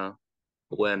are gonna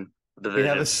win. division. We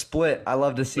have a split. I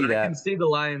love to see But I can that. see the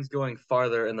Lions going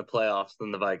farther in the playoffs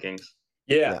than the Vikings.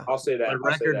 Yeah, I'll say that. But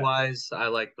record-wise, I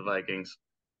like the Vikings.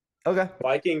 Okay.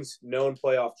 Vikings, known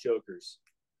playoff chokers.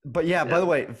 But yeah, by the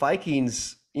way,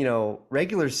 Vikings,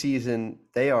 regular season,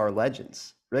 they are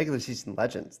legends. Regular season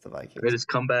legends, the Vikings. Greatest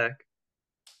comeback.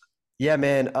 Yeah,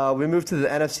 man. We moved to the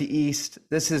NFC East.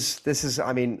 This is.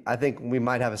 I mean, I think we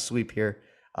might have a sweep here.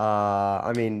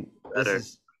 Better.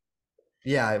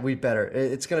 Yeah, we better.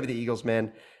 It's gonna be the Eagles,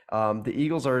 man. The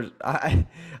Eagles are. I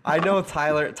know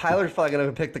Tyler's probably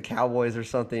gonna pick the Cowboys or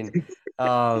something.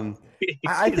 I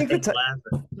think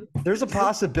there's a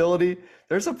possibility.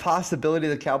 There's a possibility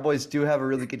the Cowboys do have a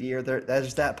really good year.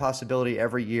 There's that possibility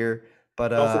every year. But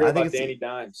don't forget I think about Danny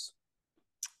Dimes.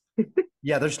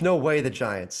 Yeah, there's no way the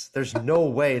Giants. There's no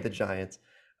way the Giants.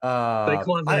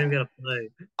 Saquon's not even gonna play.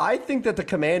 I think that the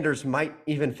Commanders might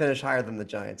even finish higher than the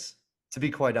Giants. To be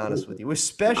quite honest with you,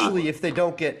 especially if they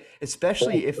don't get,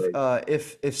 especially if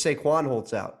Saquon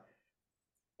holds out,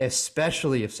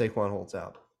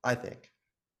 I think.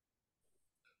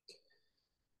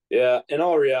 Yeah, in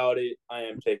all reality, I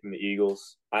am taking the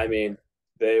Eagles. I mean,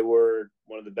 they were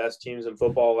one of the best teams in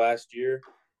football last year,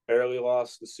 barely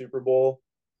lost the Super Bowl.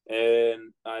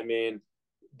 And, I mean,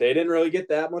 they didn't really get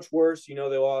that much worse. They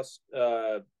lost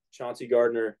Chauncey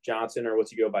Gardner-Johnson, or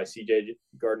what's he go by, C.J.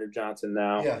 Gardner-Johnson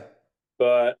now. Yeah.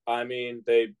 But, I mean,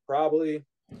 they probably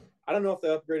 – I don't know if they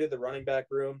upgraded the running back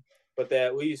room, but they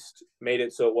at least made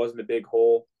it so it wasn't a big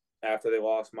hole after they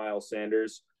lost Miles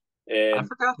Sanders. And I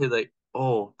forgot who they –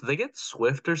 did they get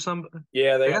Swift or something?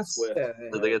 Yeah, they got Swift.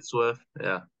 Did they get Swift?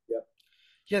 Yeah. Yep.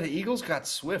 Yeah, the Eagles got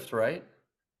Swift, right?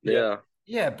 Yeah.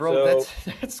 Yeah, bro,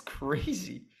 that's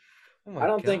crazy. Oh my I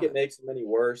don't God. think it makes them any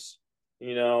worse.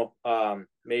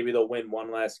 Maybe they'll win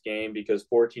one last game because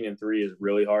 14-3 is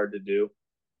really hard to do.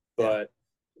 But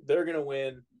they're going to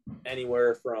win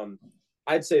anywhere from –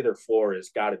 I'd say their floor has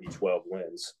got to be 12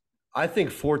 wins. I think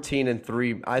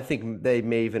 14-3. I think they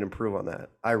may even improve on that.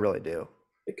 I really do.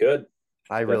 They could.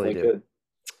 I really do.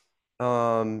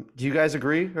 Do you guys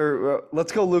agree? Or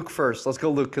let's go Luke first. Let's go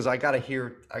Luke because I gotta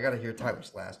hear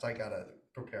Tyler's last. I gotta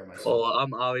prepare myself. Well,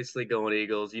 I'm obviously going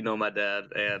Eagles. You know my dad,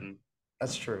 and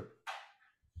that's true.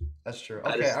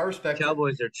 Okay, I respect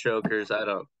Cowboys are chokers. I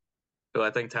don't. Who I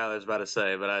think Tyler's about to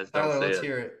say, but I just don't see let's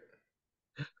hear it.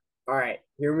 All right,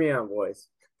 hear me out, boys.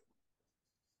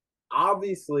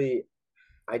 Obviously,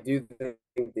 I do think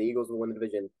the Eagles will win the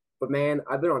division. But, man,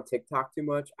 I've been on TikTok too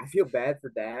much. I feel bad for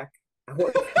Dak. I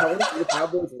want to see the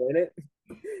Cowboys win it.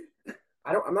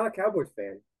 I'm not a Cowboys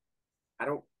fan. I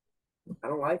don't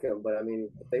like them, but I mean,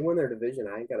 if they win their division,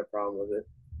 I ain't got a problem with it.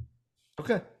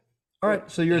 Okay. All right.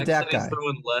 So you're a Dak guy.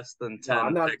 Throwing less than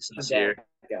 10 picks this year.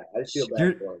 Guy. I just feel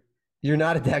bad for him. You're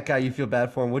not a Dak guy. You feel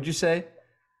bad for him. What'd you say?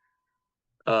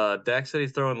 Dak said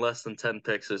he's throwing less than 10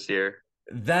 picks this year.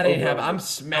 That ain't happening. I'm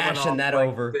smashing that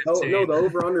over. Oh no, the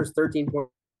over under is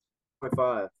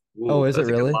 13.5. Oh, is it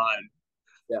really?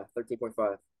 Yeah,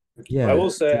 13.5. Yeah. I will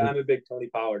say I'm a big Tony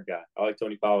Pollard guy. I like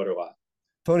Tony Pollard a lot.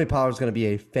 Tony Pollard's going to be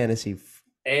a fantasy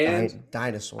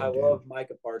dinosaur. I love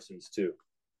Micah Parsons too.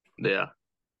 Yeah.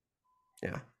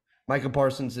 Yeah. Micah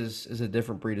Parsons is a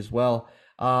different breed as well.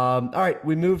 All right,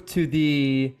 we move to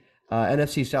the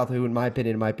NFC South, who, in my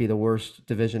opinion, might be the worst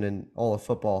division in all of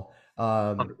football.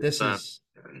 This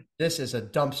is a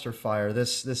dumpster fire.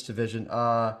 This division.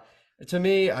 To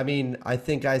me, I mean, I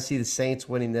think I see the Saints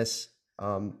winning this.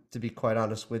 To be quite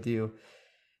honest with you,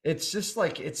 it's just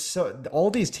like all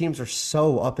these teams are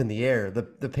so up in the air.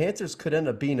 The Panthers could end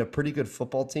up being a pretty good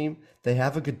football team. They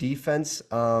have a good defense.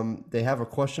 They have a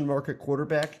question mark at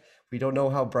quarterback. We don't know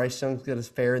how Bryce Young's going to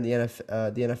fare in the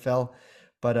NFL,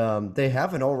 but they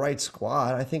have an all right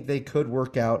squad. I think they could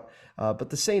work out. But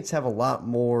the Saints have a lot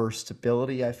more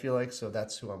stability, I feel like, so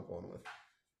that's who I'm going with.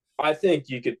 I think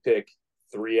you could pick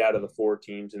 3 out of the 4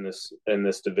 teams in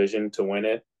this division to win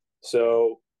it.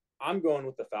 So I'm going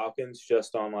with the Falcons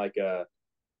just on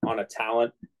a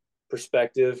talent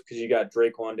perspective because you got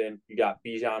Drake London, you got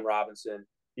Bijan Robinson,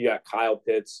 you got Kyle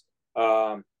Pitts.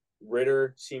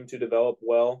 Ritter seemed to develop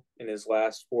well in his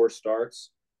last 4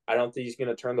 starts. I don't think he's going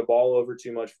to turn the ball over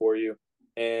too much for you.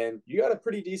 And you got a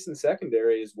pretty decent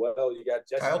secondary as well. You got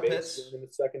Jesse Bates in the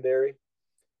secondary.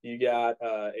 You got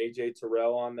A.J.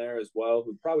 Terrell on there as well,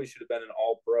 who probably should have been an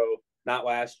all-pro, not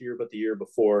last year, but the year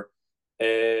before.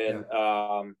 And,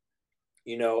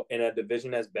 in a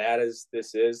division as bad as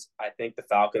this is, I think the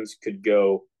Falcons could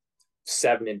go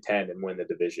 7-10 and win the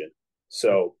division.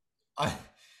 So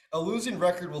a losing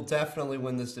record will definitely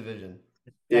win this division.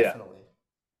 Definitely. Yeah.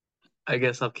 I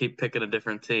guess I'll keep picking a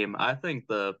different team. I think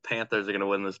the Panthers are going to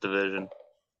win this division.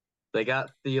 They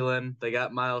got Thielen. They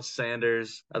got Miles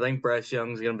Sanders. I think Bryce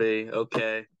Young's gonna be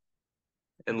okay,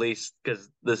 at least because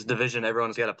this division,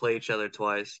 everyone's got to play each other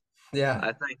twice. Yeah,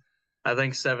 I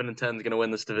think 7-10 is gonna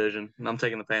win this division, and I'm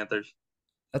taking the Panthers.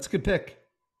 that's a good pick.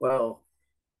 Well,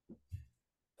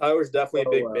 Tyler's definitely a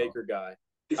Oh, big wow. Baker guy.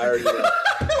 I already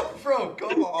know. Bro,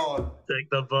 come on. Take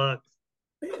the Bucks.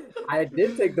 I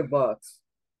did take the Bucks.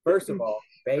 First of all,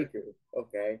 Baker.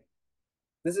 Okay,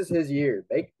 this is his year.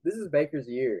 This is Baker's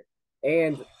year,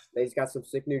 and he's got some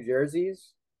sick new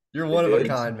jerseys. You're one of a did.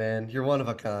 kind, man. You're one of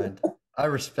a kind. I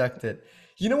respect it.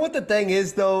 You know what the thing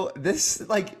is though? This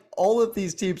like all of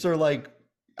these teams are like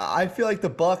I feel like the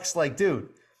Bucks like dude,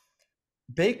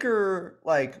 Baker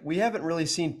like we haven't really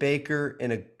seen Baker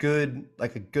in a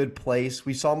good place.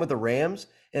 We saw him with the Rams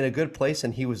in a good place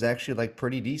and he was actually like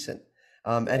pretty decent.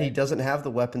 And he doesn't have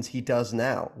the weapons he does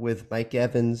now with Mike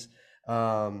Evans,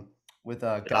 with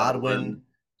Godwin.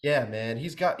 Yeah, man.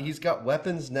 He's got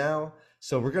weapons now.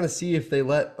 So we're gonna see if they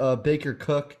let Baker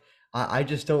cook. I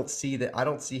just don't see that. I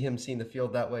don't see him seeing the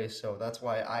field that way. So that's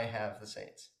why I have the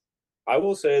Saints. I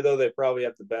will say though, they probably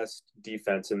have the best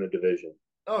defense in the division.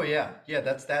 Oh yeah,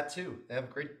 that's that too. They have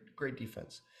great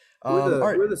defense. Who are All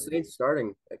right. the Saints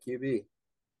starting at QB?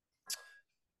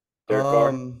 Derek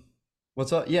Carr.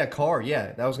 What's up? Yeah, Carr.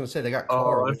 Yeah, I was gonna say they got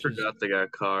Carr. Oh, I which is- forgot they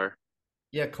got Carr.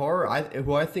 Yeah, Carr.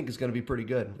 Who I think is gonna be pretty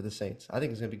good for the Saints. I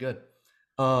think it's gonna be good.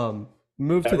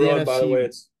 Move to the Everyone, NFC. by the way,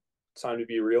 it's time to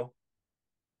be real.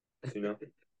 You know.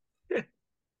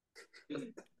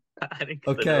 I didn't get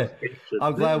the Okay. notification.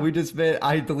 I'm glad we just made.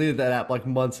 I deleted that app like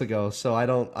months ago, so I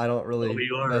don't really. Oh,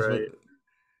 you are mess right. with,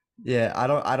 yeah, I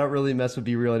don't really mess with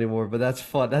Be Real anymore. But that's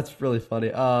fun. That's really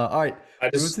funny. All right. I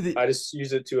move just to the- I just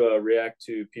use it to react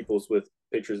to people's with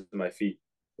pictures of my feet.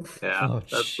 Yeah, Oh,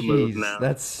 that's the move jeez. now.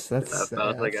 That's Faust,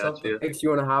 I got something. you. Makes you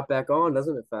want to hop back on,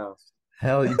 doesn't it, Faust?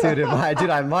 Hell, dude,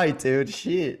 I might, dude.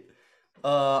 Shit.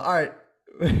 All right.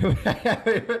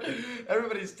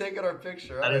 Everybody's taking our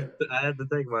picture. All right. I had to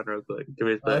take mine real quick. Give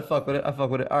me a I sec. fuck with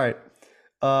it. All right.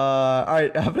 All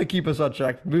right. I'm gonna keep us on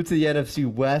track. Move to the NFC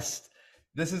West.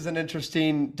 This is an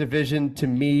interesting division to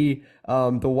me.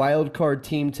 The wild card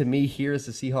team to me here is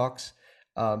the Seahawks,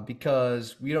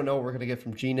 because we don't know what we're gonna get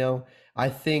from Geno. I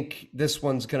think this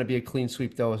one's gonna be a clean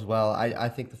sweep though as well. I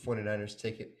think the 49ers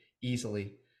take it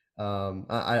easily.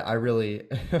 I really.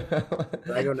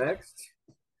 Should I go next?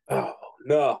 Oh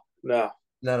no.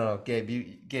 No, Gabe,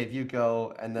 you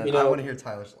go, and then You know- I want to hear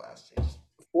Tyler's last.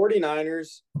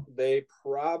 49ers,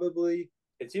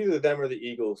 it's either them or the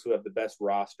Eagles who have the best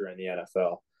roster in the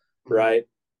NFL, right?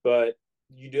 But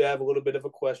you do have a little bit of a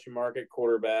question mark at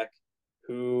quarterback.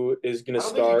 Who is going to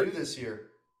start? Think you do this year.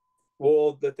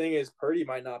 Well, the thing is, Purdy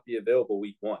might not be available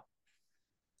week 1.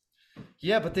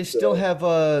 Yeah, but they still have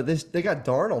they got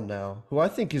Darnold now, who I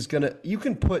think is gonna. You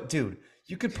could put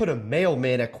a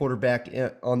mailman at quarterback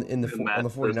on the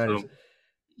 49ers.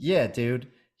 Yeah, dude.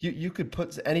 You could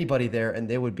put anybody there and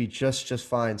they would be just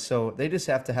fine. So they just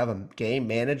have to have a game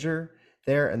manager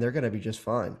there and they're gonna be just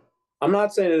fine. I'm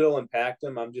not saying it'll impact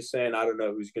them. I'm just saying I don't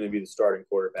know who's going to be the starting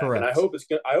quarterback. Correct. And I hope it's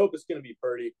going to be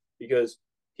Purdy because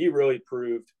he really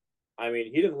proved. I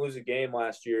mean, he didn't lose a game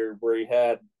last year where he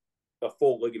had a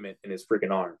full ligament in his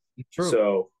freaking arm. True.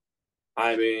 So,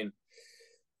 I mean,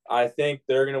 I think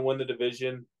they're going to win the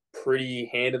division pretty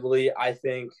handedly. I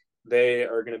think they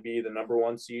are going to be the number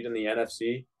 1 seed in the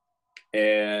NFC.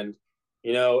 And,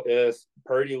 you know, if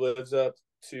Purdy lives up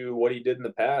to what he did in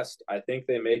the past, I think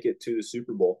they make it to the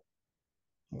Super Bowl.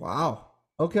 Wow.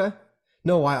 Okay.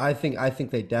 No, I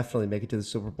think they definitely make it to the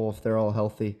Super Bowl if they're all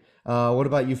healthy. What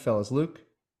about you fellas? Luke?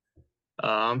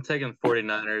 I'm taking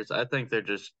 49ers. I think they're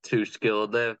just too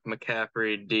skilled. They have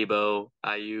McCaffrey, Debo,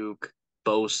 Ayuk,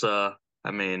 Bosa.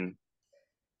 I mean,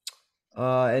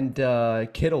 And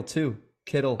Kittle too.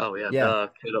 Kittle. oh yeah, Yeah.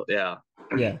 Kittle, yeah.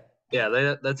 Yeah. Yeah,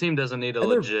 that team doesn't need a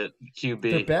And their- legit Their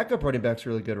QB. backup running back's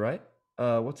really good, right?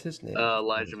 What's his name?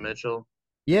 Elijah Mitchell.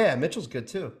 Yeah, Mitchell's good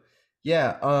too.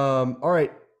 Yeah. All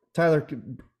right, Tyler.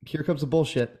 Here comes the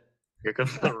bullshit. Here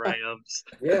comes the Rams.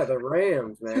 Yeah, the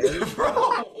Rams, man. Bro,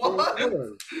 what?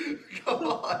 Come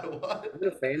on, what? I've been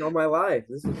a fan all my life.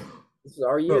 This is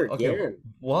our year Bro, okay, again.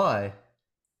 why?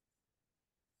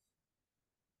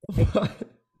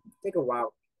 Take a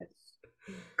wild guess.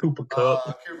 Cooper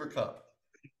Cup. Cooper Cup.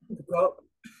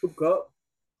 Hook up.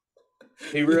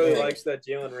 He really likes that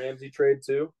Jalen Ramsey trade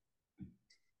too.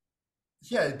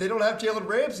 Yeah, they don't have Jalen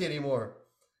Ramsey anymore.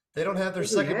 They don't have their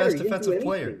Doesn't second matter, best he didn't do defensive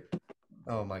player. anything.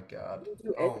 Oh my god. He didn't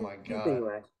do Oh my anything god.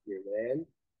 last year, man.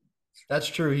 That's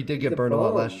true. He did He's get a burned a lot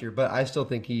bum. last year, but I still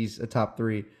think he's a top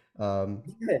 3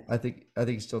 I think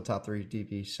he's still top 3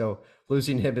 DB. So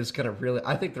losing him is gonna really.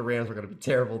 I think the Rams are gonna be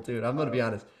terrible, dude. I'm gonna be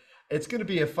honest. It's gonna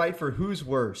be a fight for who's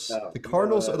worse, No, the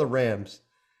Cardinals or the Rams.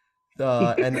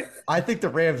 And I think the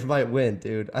Rams might win,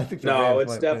 dude. I think the No, Rams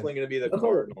it's might definitely win. going to be the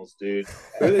Cardinals, dude.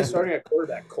 Who are they starting at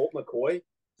quarterback? Colt McCoy?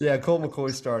 Yeah, Colt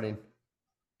McCoy starting.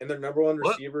 And their number one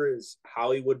What? receiver is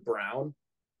Hollywood Brown.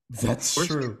 That's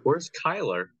true. Where's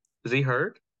Kyler? Is he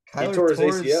hurt? He Kyler tore his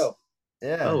ACL.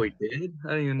 Yeah. Oh, he did? I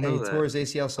didn't even Hey, know he that. tore his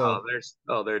ACL. So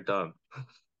They're done.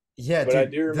 yeah, But I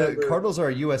dude. do remember- the Cardinals are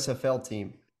a USFL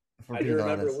team. If we're I do being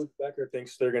remember honest. Luke Becker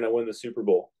thinks they're going to win the Super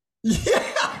Bowl.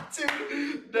 Yeah,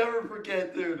 dude. Never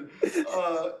forget, dude.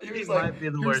 He was like, might be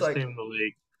the he was worst like, team in the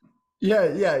league.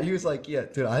 Yeah. He was like, yeah,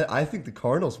 dude. I think the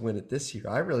Cardinals win it this year.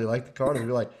 I really like the Cardinals.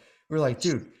 We were like,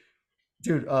 dude.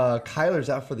 Kyler's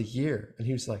out for the year, and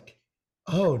he was like,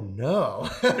 oh no.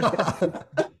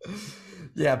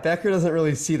 Yeah, Becker doesn't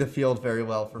really see the field very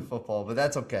well for football, but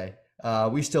that's okay.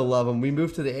 We still love him. We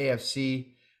moved to the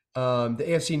AFC, the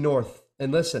AFC North,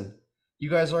 and listen, you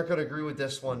guys aren't going to agree with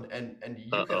this one, and you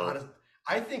can honestly,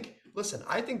 I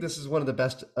think this is one of the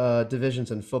best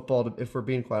divisions in football. If we're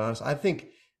being quite honest, I think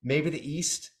maybe the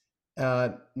East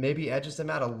maybe edges them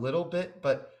out a little bit,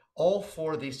 but all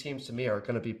 4 of these teams to me are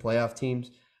going to be playoff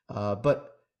teams.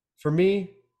 But for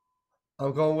me,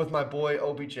 I'm going with my boy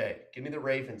OBJ. Give me the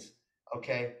Ravens.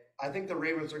 Okay. I think the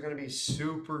Ravens are going to be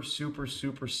super, super,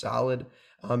 super solid,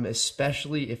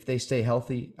 especially if they stay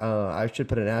healthy. I should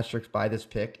put an asterisk by this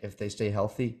pick if they stay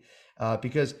healthy,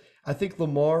 because I think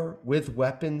Lamar, with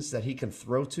weapons that he can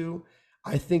throw to,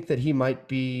 I think that he might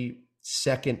be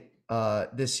second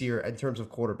this year in terms of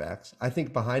quarterbacks. I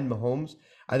think behind Mahomes,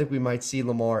 I think we might see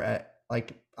Lamar at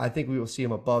I think we will see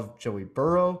him above Joey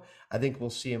Burrow. I think we'll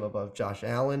see him above Josh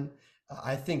Allen.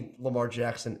 I think Lamar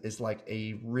Jackson is like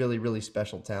a really, really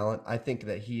special talent. I think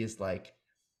that he is I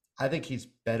think he's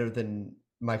better than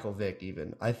Michael Vick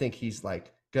even. I think he's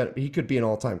good. He could be an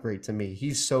all-time great to me.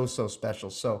 He's so special.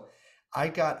 So I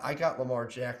got Lamar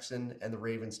Jackson and the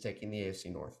Ravens taking the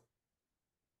AFC North.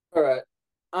 All right.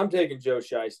 I'm taking Joe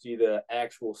Shiesty, the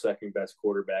actual second best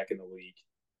quarterback in the league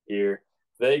here.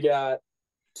 They got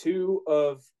 2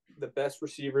 of the best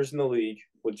receivers in the league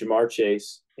with Jamar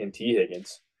Chase and T.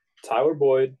 Higgins. Tyler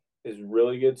Boyd is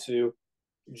really good too.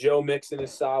 Joe Mixon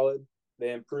is solid.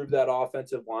 They improved that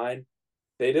offensive line.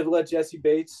 They did let Jesse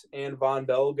Bates and Von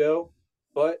Bell go,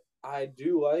 but I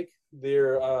do like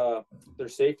their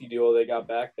safety duo they got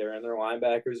back there, and their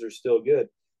linebackers are still good.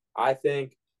 I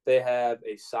think they have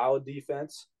a solid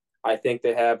defense. I think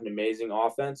they have an amazing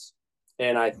offense,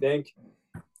 and I think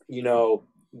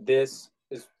this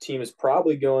team is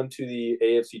probably going to the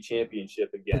AFC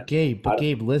Championship again. But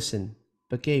Gabe, listen.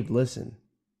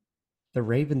 The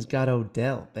Ravens got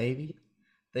Odell, baby.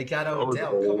 They got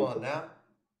Odell. Come on now.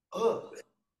 Ugh.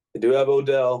 They do have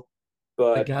Odell,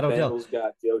 but They got the Odell. Bengals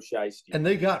got Joe Shiesty. And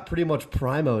they got pretty much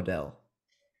prime Odell.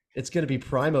 It's going to be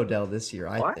prime Odell this year,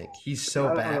 I think. He's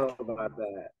so back. I don't know about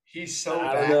that. He's so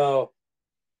I back. don't know.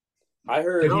 I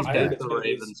heard Dude, he's I heard back. it's The gonna be-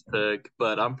 Ravens pick,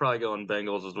 but I'm probably going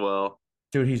Bengals as well.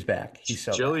 Dude, he's back. He's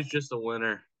so Joey's back. just a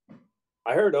winner.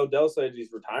 I heard Odell said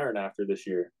he's retiring after this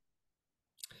year.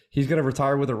 He's going to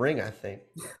retire with a ring, I think.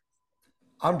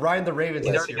 I'm riding the Ravens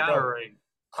He's this already year, got a bro. ring.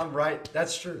 I'm right.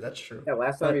 That's true. Yeah,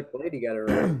 last time he played, he got it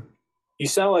right. You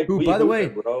sound like Who, Wee by the way-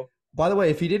 Hoopin', bro. By the way,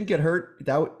 if he didn't get hurt,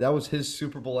 that was his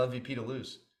Super Bowl MVP to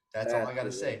lose. That's all I got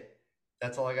to say.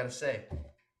 That's all I got to say.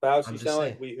 Faust, I'm you just sound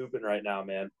saying. like Wee Hoopin' right now,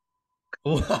 man.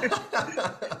 He's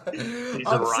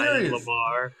I'm a Ryan serious.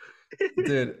 Lamar.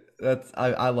 Dude,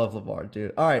 I love Lamar,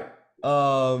 dude. All right.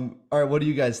 What do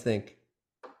you guys think?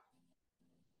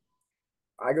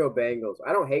 I go Bengals.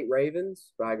 I don't hate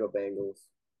Ravens, but I go Bengals.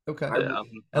 Okay. Yeah,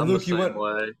 And I'm Luke, the you same went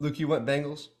way. Luke, you went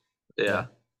Bengals? Yeah.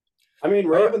 I mean,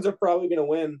 right. Ravens are probably going to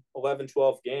win 11,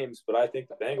 12 games, but I think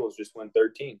the Bengals just win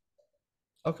 13.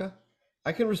 Okay.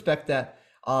 I can respect that.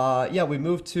 Yeah, we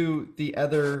moved to the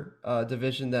other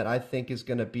division that I think is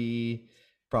going to be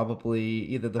probably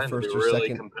either the Gonna first be or really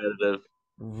second. competitive.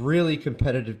 Really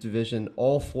competitive division.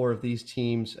 All 4 of these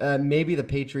teams, maybe the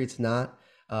Patriots not.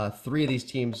 3 of these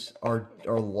teams are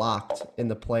locked in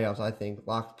the playoffs. I think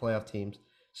locked playoff teams.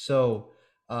 So,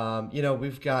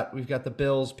 we've got the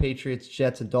Bills, Patriots,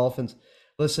 Jets, and Dolphins.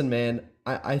 Listen, man,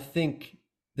 I think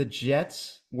the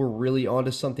Jets were really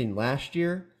onto something last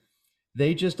year.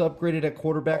 They just upgraded at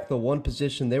quarterback, the one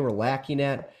position they were lacking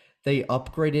at. They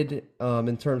upgraded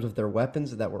in terms of their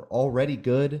weapons that were already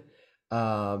good.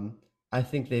 I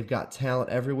think they've got talent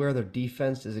everywhere. Their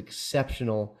defense is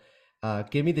exceptional.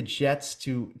 Give me the Jets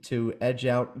to edge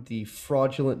out the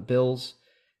fraudulent Bills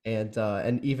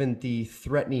and even the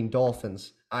threatening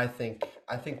Dolphins. I think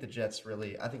the Jets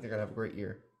really. I think they're gonna have a great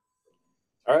year.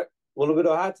 All right, a little bit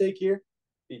of a hot take here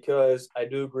because I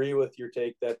do agree with your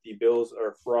take that the Bills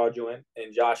are fraudulent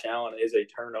and Josh Allen is a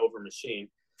turnover machine.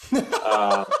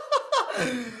 So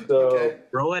Okay.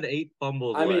 Bro had 8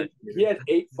 fumbles I mean, last year. he had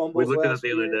 8 We fumbles looked at it last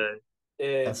the other year,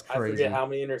 day. and That's I forget crazy. how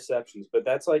many interceptions, but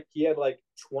that's like he had like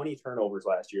 20 turnovers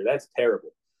last year. That's terrible.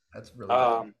 That's really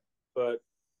bad. But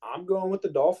I'm going with the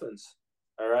Dolphins.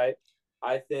 All right,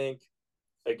 I think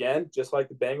again, just like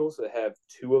the Bengals, that have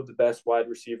 2 of the best wide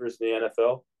receivers in the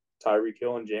NFL, Tyreek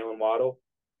Hill and Jalen Waddle.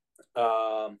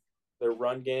 Their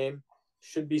run game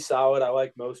should be solid. I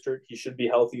like Mostert. He should be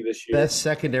healthy this year. Best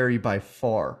secondary by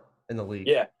far in the league.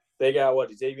 Yeah, they got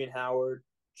Xavier Howard,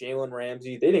 Jalen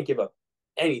Ramsey. They didn't give up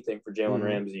anything for Jalen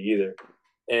Ramsey either,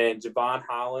 and Javon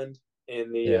Holland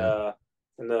in the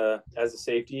as a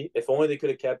safety. If only they could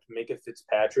have kept Minka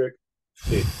Fitzpatrick.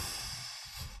 Dude,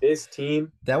 this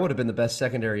team, that would have been the best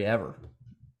secondary ever.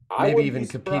 I Maybe wouldn't even be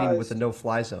competing with the surprised.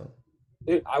 no-fly zone.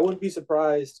 Dude, I wouldn't be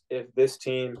surprised if this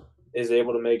team is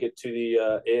able to make it to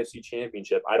the AFC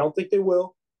Championship. I don't think they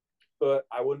will, but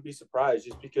I wouldn't be surprised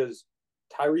just because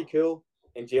Tyreek Hill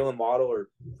and Jalen Waddle are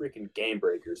freaking game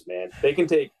breakers, man. They can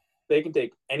take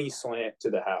any slant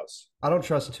to the house. I don't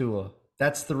trust Tua.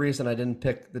 That's the reason I didn't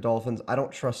pick the Dolphins. I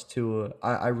don't trust Tua.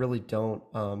 I really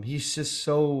don't. He's just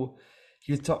so.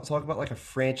 You talk about like a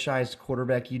franchise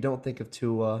quarterback. You don't think of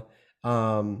Tua.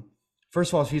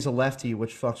 First of all, he's a lefty,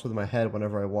 which fucks with my head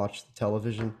whenever I watch the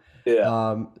television.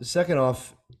 Yeah. Second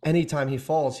off, anytime he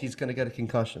falls, he's going to get a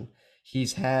concussion.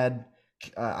 He's had.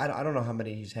 I don't know how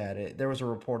many he's had. There was a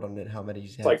report on it, how many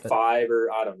he's had. It's like 5 or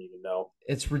I don't even know.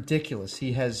 It's ridiculous.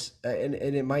 He has, and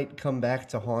it might come back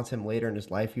to haunt him later in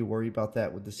his life. You worry about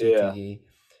that with the CTE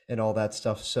and all that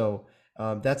stuff. So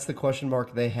that's the question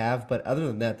mark they have. But other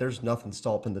than that, there's nothing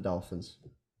stopping the Dolphins.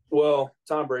 Well,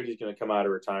 Tom Brady's going to come out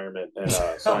of retirement and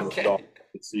sign with the Dolphins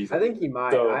this season. I think he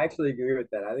might. So, I actually agree with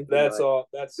that. I think that's all.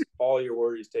 That's all your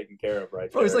worries taken care of, right?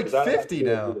 Bro, he's there, like 'cause I don't 50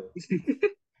 feel now. either.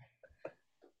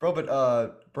 Bro,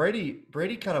 but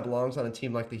Brady kind of belongs on a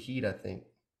team like the Heat, I think.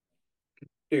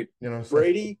 Dude, you know what I'm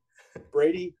saying?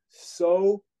 Brady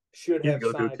so should have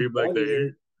go to a signed team like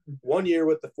that. 1 year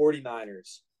with the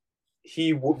 49ers.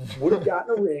 He would have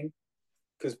gotten a ring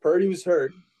because Purdy was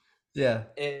hurt. Yeah.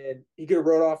 And he could have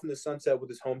rode off in the sunset with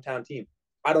his hometown team.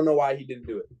 I don't know why he didn't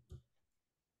do it.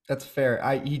 That's fair.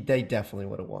 They definitely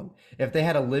would have won. If they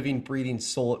had a living, breathing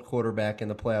soul at quarterback in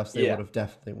the playoffs, they would have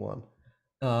definitely won.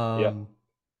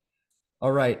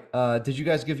 All right. Did you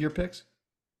guys give your picks?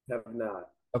 Have not.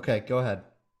 Okay, go ahead.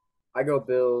 I go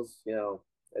Bills. You know,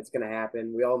 it's going to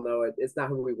happen. We all know it. It's not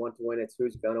who we want to win. It's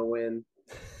who's going to win.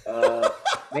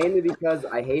 Mainly because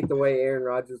I hate the way Aaron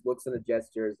Rodgers looks in a Jets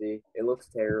jersey. It looks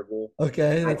terrible.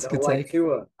 Okay, that's I a good don't like take.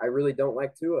 Tua. I really don't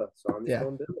like Tua, so I'm just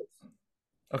going Bills.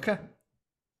 Okay.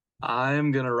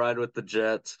 I'm going to ride with the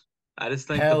Jets. I just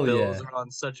think the Bills are on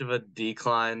such of a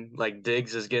decline. Like,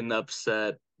 Diggs is getting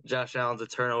upset. Josh Allen's a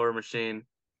turnover machine.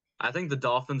 I think the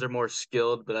Dolphins are more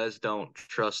skilled, but I just don't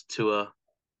trust Tua.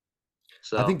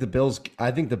 So I think the Bills.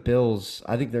 I think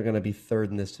they're going to be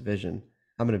third in this division.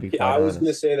 I'm going to be. I was going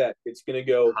to say that it's going to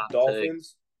go Hot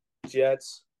Dolphins,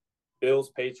 Jets, Bills,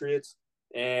 Patriots,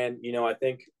 and I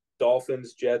think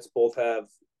Dolphins, Jets both have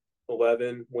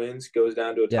 11 wins. Goes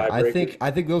down to a tiebreaker.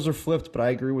 I think those are flipped, but I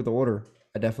agree with the order.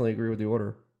 I definitely agree with the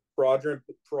order.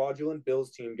 Fraudulent Bills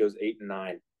team goes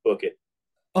 8-9. Book it.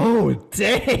 Oh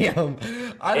damn!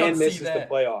 I don't see misses that.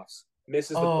 the playoffs.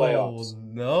 Misses the playoffs. Oh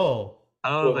no! I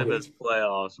don't know if they miss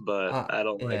playoffs, but I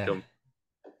don't like them.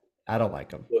 I don't like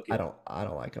them. I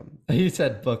don't like them. You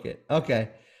said book it. Okay.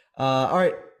 All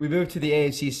right. We move to the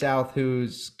AFC South,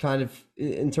 who's kind of,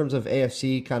 in terms of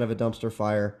AFC, kind of a dumpster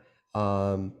fire.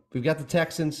 We've got the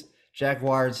Texans,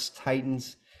 Jaguars,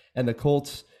 Titans, and the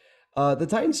Colts. The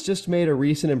Titans just made a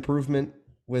recent improvement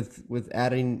with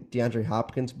adding DeAndre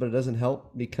Hopkins, but it doesn't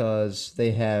help because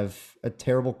they have a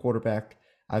terrible quarterback.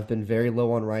 I've been very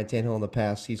low on Ryan Tannehill in the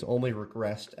past. He's only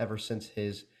regressed ever since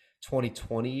his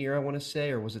 2020 year, I want to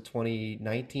say, or was it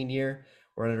 2019 year,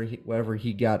 wherever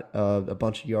he got a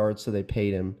bunch of yards, so they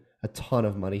paid him a ton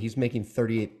of money. He's making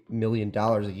 $38 million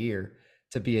a year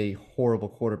to be a horrible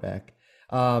quarterback.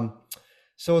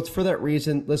 So it's for that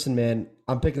reason. Listen, man,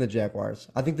 I'm picking the Jaguars.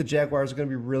 I think the Jaguars are going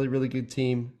to be a really, really good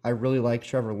team. I really like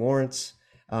Trevor Lawrence.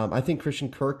 I think Christian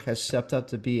Kirk has stepped up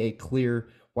to be a clear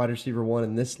wide receiver one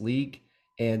in this league.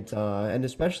 And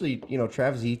especially,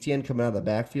 Travis Etienne coming out of the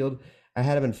backfield. I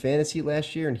had him in fantasy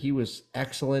last year, and he was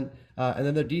excellent. And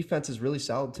then their defense is really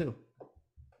solid, too.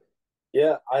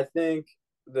 Yeah, I think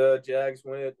the Jags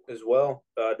win it as well.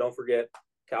 Don't forget,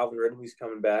 Calvin Ridley's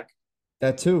coming back.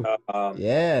 That, too.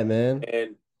 Yeah, man.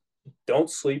 And don't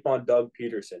sleep on Doug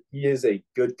Peterson. He is a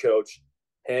good coach.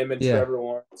 Him and Yeah. Trevor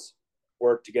Lawrence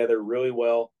work together really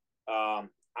well.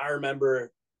 I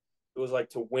remember it was like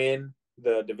to win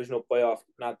the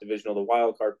the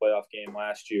wild card playoff game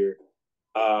last year.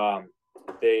 Um,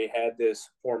 they had this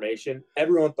formation.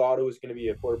 Everyone thought it was going to be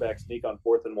a quarterback sneak on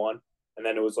 4th and 1, and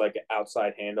then it was like an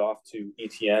outside handoff to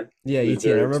ETN. Yeah, He was ETN.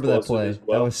 I very remember that explosive play. as That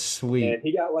well, was sweet. and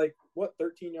he got like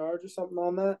 13 yards or something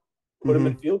on that. Put him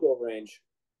in field goal range.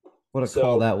 What a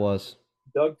call that was.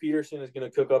 Doug Peterson is going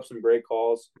to cook up some great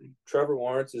calls. Trevor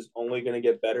Lawrence is only going to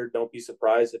get better. Don't be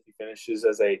surprised if he finishes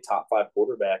as a top 5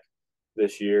 quarterback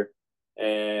this year.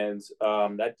 And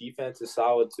that defense is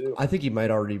solid too. I think he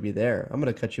might already be there. I'm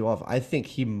going to cut you off. I think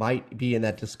he might be in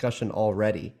that discussion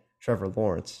already, Trevor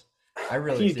Lawrence. I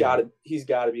really he's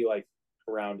got to be like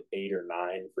around 8 or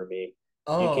 9 for me.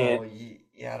 Oh,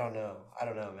 yeah, I don't know,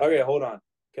 man. Okay, hold on.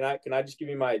 Can I just give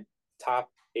you my top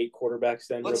 8 quarterbacks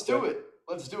then? Let's do it.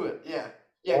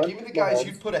 Yeah. One, give me the guys Mahomes.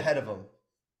 you'd put ahead of him.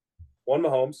 1,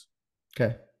 Mahomes.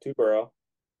 Okay. 2, Burrow.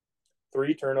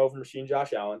 3, turnover machine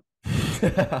Josh Allen.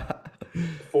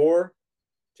 4,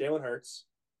 Jalen Hurts.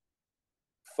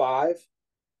 5,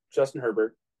 Justin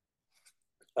Herbert.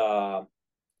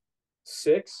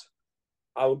 6,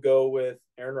 I would go with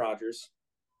Aaron Rodgers.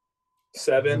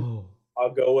 7,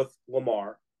 I'll go with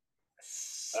Lamar.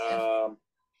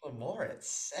 Lamar at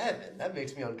 7. That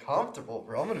makes me uncomfortable,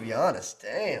 bro. I'm gonna be honest.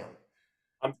 Damn.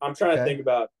 I'm trying to think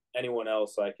about anyone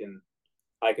else I can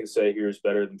say here is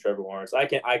better than Trevor Lawrence. I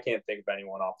can't think of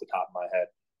anyone off the top of my head.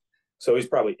 So he's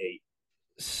probably 8.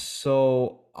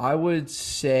 So I would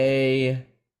say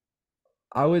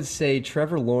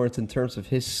Trevor Lawrence in terms of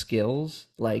his skills,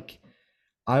 like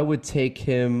I would take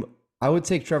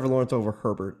Trevor Lawrence over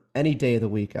Herbert any day of the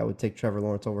week. I would take Trevor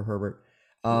Lawrence over Herbert.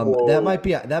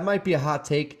 That might be a hot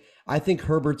take. I think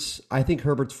Herbert's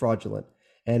fraudulent,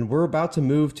 and we're about to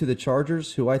move to the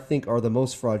Chargers, who I think are the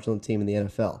most fraudulent team in the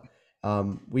NFL.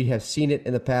 We have seen it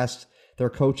in the past. Their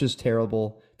coach is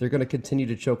terrible. They're going to continue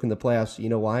to choke in the playoffs. You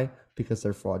know why? Because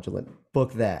they're fraudulent.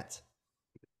 Book that.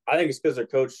 I think it's because their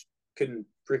coach couldn't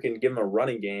freaking give them a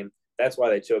running game. That's why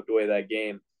they choked away that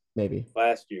game. Maybe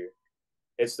last year.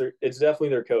 It's definitely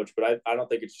their coach, but I don't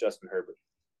think it's Justin Herbert.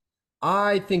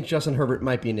 I think Justin Herbert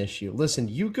might be an issue. Listen,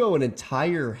 you go an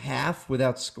entire half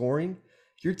without scoring.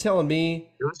 You're telling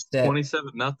me it was that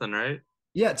 27-0, right?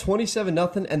 Yeah,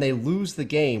 27-0, and they lose the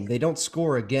game. They don't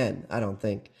score again, I don't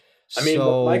think. I mean,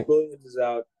 Mike Williams is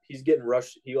out. He's getting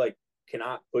rushed. He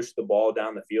cannot push the ball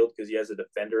down the field because he has a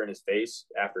defender in his face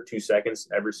after 2 seconds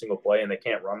every single play, and they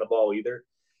can't run the ball either.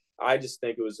 I just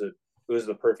think it was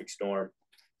the perfect storm.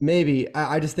 Maybe.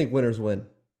 I just think winners win.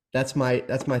 That's my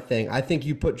thing. I think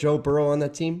you put Joe Burrow on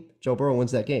that team, Joe Burrow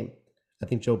wins that game. I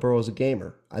think Joe Burrow is a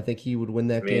gamer. I think he would win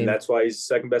that game. That's why he's the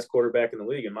second best quarterback in the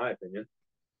league, in my opinion.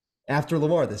 After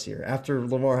Lamar this year. After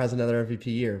Lamar has another MVP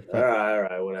year. All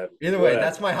right, whatever. Either way,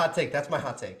 that's my hot take.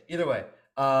 Either way.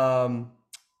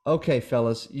 Okay,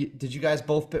 fellas. Did you guys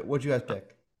both pick? What'd you guys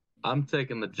pick? I'm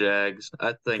taking the Jags.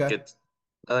 I think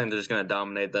they're just going to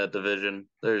dominate that division.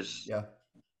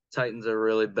 Titans are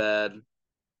really bad.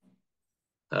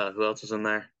 Who else is in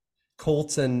there?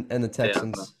 Colts and the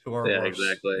Texans, who are worse.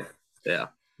 Exactly. Yeah,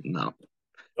 no.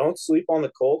 Don't sleep on the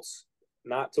Colts,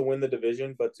 not to win the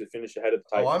division, but to finish ahead of the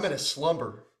Titans. Oh, I'm in a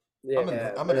slumber.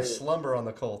 Yeah, I'm in a slumber on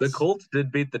the Colts. The Colts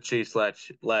did beat the Chiefs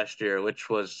last year, which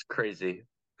was crazy.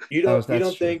 You don't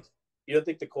think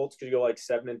the Colts could go like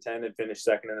 7-10 and finish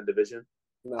second in the division?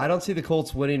 No. I don't see the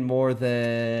Colts winning more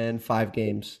than 5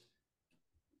 games.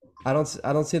 I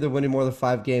don't see them winning more than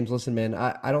 5 games. Listen, man,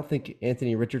 I don't think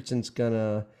Anthony Richardson's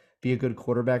gonna be a good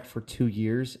quarterback for 2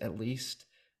 years at least.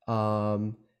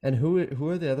 And who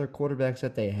are the other quarterbacks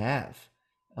that they have?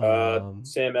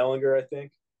 Sam Ehlinger, I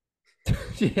think.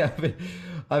 Yeah,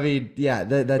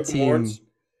 that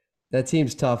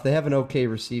team's tough. They have an okay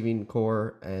receiving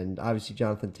core, and obviously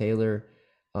Jonathan Taylor.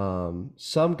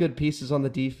 Some good pieces on the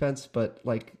defense, but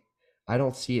I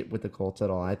don't see it with the Colts at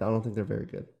all. I don't think they're very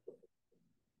good.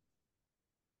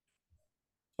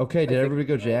 Okay, did everybody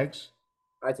go Jags?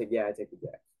 I take the Jags.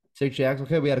 Take Jags.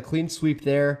 Okay, we had a clean sweep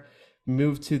there.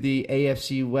 Move to the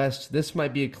AFC West. This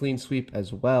might be a clean sweep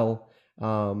as well,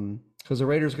 because the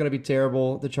Raiders are going to be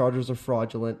terrible. The Chargers are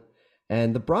fraudulent,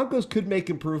 and the Broncos could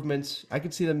make improvements. I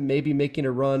could see them maybe making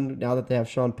a run now that they have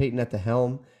Sean Payton at the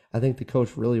helm. I think the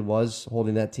coach really was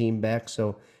holding that team back,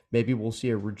 so maybe we'll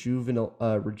see a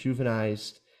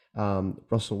rejuvenized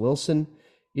Russell Wilson.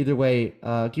 Either way,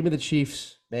 give me the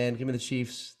Chiefs, man. Give me the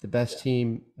Chiefs, the best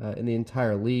team in the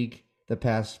entire league the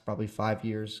past probably 5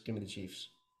 years. Give me the Chiefs.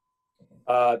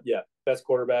 Best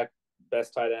quarterback,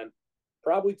 best tight end.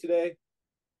 Probably today,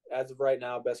 as of right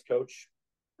now, best coach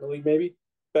in the league, maybe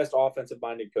best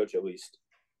offensive-minded coach at least.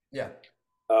 Yeah.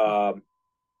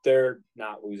 They're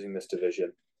not losing this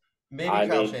division. Maybe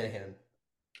Kyle Shanahan.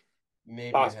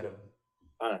 Maybe possibly. ahead of him.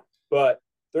 I don't know, but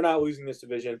they're not losing this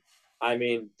division. I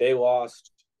mean, they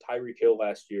lost Tyreek Hill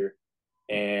last year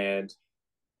and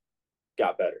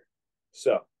got better.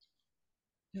 So,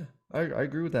 yeah, I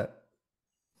agree with that.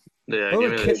 Yeah,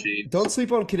 give me the Chiefs. Don't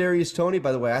sleep on Kadarius Toney,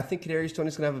 by the way. I think Kadarius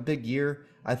Toney's going to have a big year.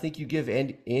 I think you give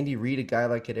Andy Reid a guy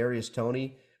like Kadarius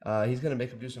Toney, he's going to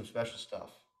make him do some special stuff.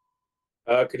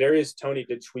 Kadarius Toney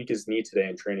did tweak his knee today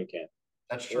in training camp.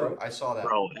 That's true. I saw that.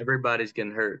 Bro, everybody's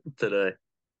getting hurt today.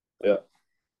 Yeah.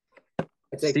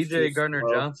 CJ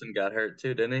Gardner-Johnson got hurt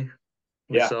too, didn't he?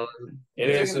 Yeah.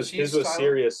 His was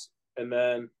serious. And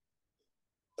then,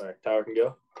 sorry, Tyler can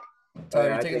go.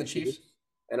 Tyler, you're taking the Chiefs?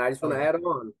 And I just want to add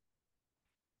on.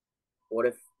 What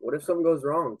if something goes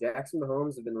wrong? Jackson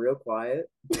Mahomes has been real quiet.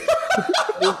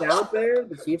 He's out there.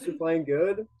 The Chiefs are playing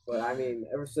good, but I mean,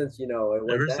 ever since it went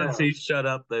down. Since he shut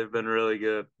up, they've been really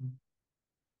good.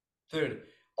 Dude,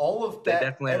 all of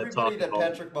that, everybody that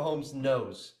Patrick Mahomes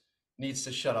knows needs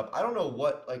to shut up. I don't know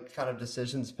what kind of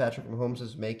decisions Patrick Mahomes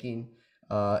is making,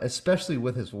 especially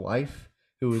with his wife,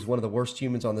 who is one of the worst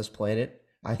humans on this planet.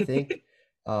 I think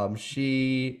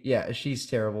she's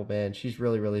terrible, man. She's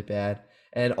really, really bad.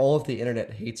 And all of the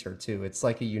internet hates her too. It's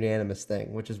like a unanimous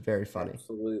thing, which is very funny.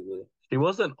 Absolutely. She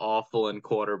wasn't awful in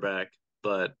quarterback,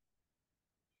 but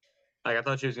I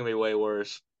thought she was gonna be way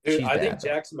worse. Dude, I think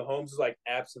Jackson Mahomes is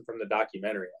absent from the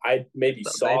documentary. I maybe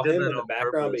saw him in the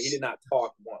background, but he did not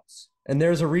talk once. And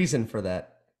there's a reason for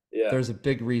that. Yeah. There's a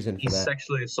big reason for that. He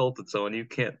sexually assaulted someone. You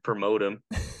can't promote him.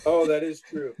 Oh, that is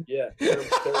true. Yeah.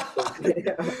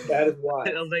 That is why.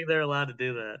 I don't think they're allowed to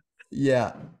do that.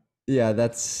 Yeah. Yeah,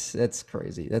 that's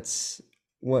crazy. It's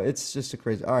just a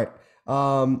crazy. All right.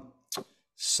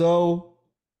 So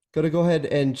gonna go ahead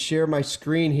and share my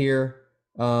screen here.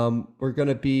 We're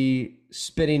gonna be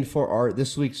spinning for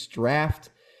this week's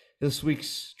draft. This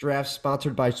week's draft,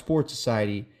 sponsored by Sports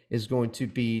Society, is going to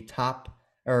be not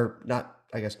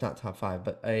top 5,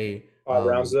 but a 5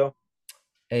 rounds though.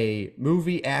 A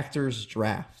movie actors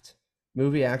draft.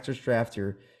 Movie actors draft.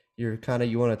 You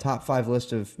want a top 5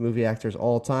 list of movie actors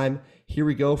all time. Here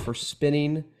we go for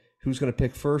spinning. Who's going to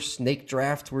pick first? Snake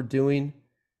draft we're doing.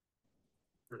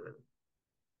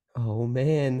 Oh,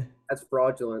 man. That's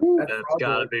fraudulent. That's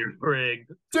got to be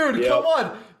rigged. Dude, come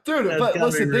on. Dude, but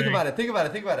listen, think about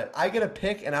it. I get a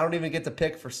pick, and I don't even get to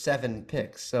pick for 7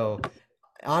 picks. So,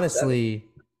 honestly,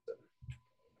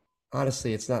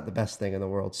 it's not the best thing in the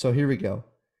world. So, here we go.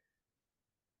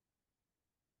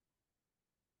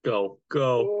 Go.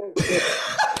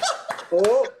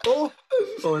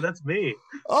 Oh, that's me.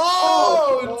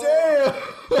 Oh, damn.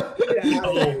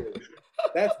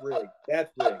 That's rigged.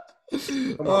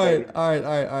 All right.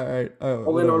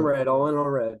 All in on red. All in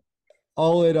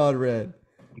on red.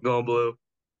 Going blue.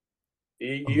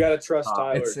 You got to trust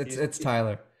Tyler. It's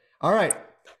Tyler. All right.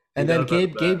 And then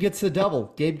Gabe gets the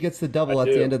double. Gabe gets the double at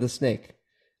the end of the snake.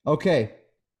 Okay.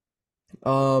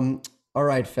 All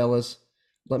right, fellas.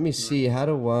 Let me see. How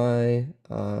do I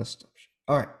stop?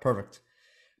 All right, perfect.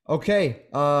 Okay.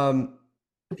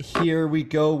 Here we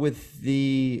go with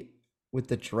the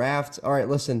draft. All right,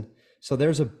 listen. So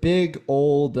there's a big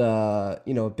old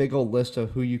list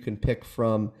of who you can pick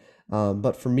from.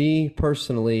 But for me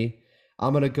personally,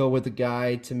 I'm gonna go with the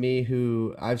guy to me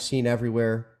who I've seen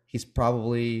everywhere. He's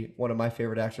probably one of my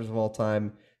favorite actors of all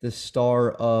time. The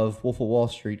star of Wolf of Wall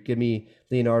Street. Give me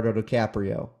Leonardo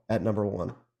DiCaprio at number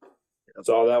 1.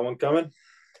 Saw that one coming.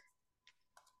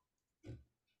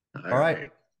 All right.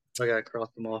 I gotta cross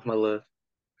them off my list.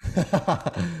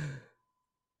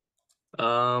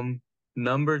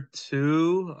 Number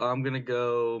 2, I'm gonna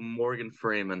go Morgan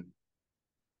Freeman.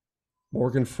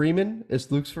 Morgan Freeman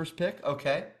is Luke's first pick.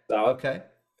 Okay. Okay.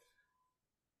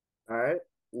 All right.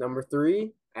 Number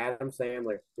 3, Adam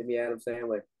Sandler. Give me Adam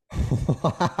Sandler.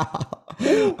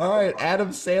 All right,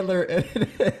 Adam Sandler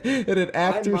in an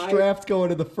actor's draft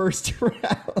going in the first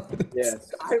round.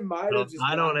 Yes, I might have.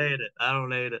 I don't hate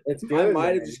it. It's good. I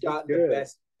might have just gotten the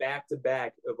best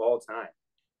back-to-back of all time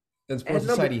in Sports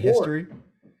Society history.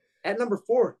 At number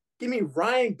 4, give me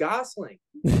Ryan Gosling.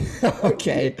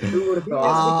 Okay,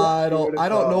 I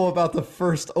don't know about the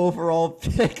first overall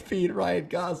pick being Ryan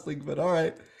Gosling, but all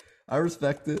right, I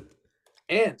respect it.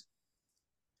 And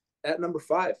at number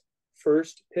 5,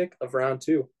 first pick of round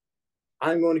 2,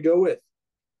 I'm going to go with,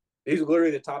 these are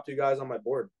literally the top 2 guys on my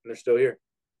board, and they're still here.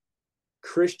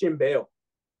 Christian Bale.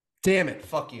 Damn it.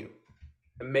 Fuck you.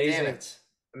 Amazing. Damn it.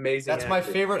 Amazing. That's my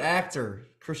favorite actor.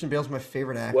 Christian Bale's my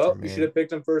favorite actor. Well, you should have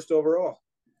picked him first overall.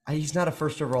 He's not a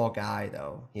first overall guy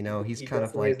though. You know, he's He kind of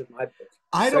definitely like. isn't my pick.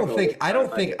 I Second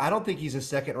don't think he's a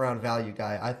second round value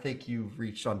guy. I think you've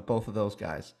reached on both of those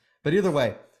guys. But either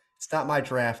way, it's not my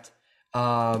draft.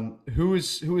 Who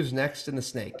is next in the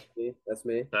snake? That's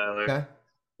me. Tyler. Okay.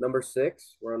 Number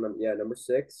 6. We're on number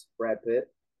 6. Brad Pitt.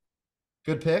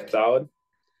 Good pick. Solid.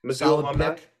 Mizzou Solid alumni.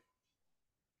 pick.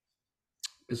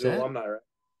 Is Mizzou that? alumni,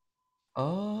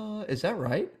 right? Is that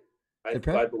right?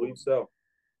 I believe so.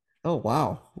 Oh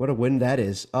wow, what a win that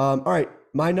is. All right,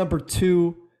 my number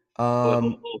 2.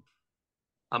 I'm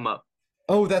up.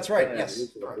 Oh, that's right. Yeah, Yes. me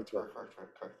too.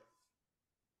 Correct.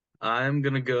 I'm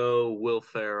gonna go Will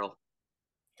Ferrell.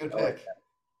 Good I like pick.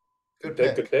 Good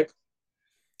pick. Good pick.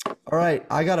 All right,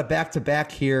 I got a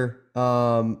back-to-back here.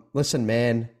 Listen,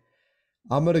 man,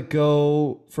 I'm gonna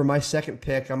go for my second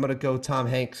pick. I'm gonna go Tom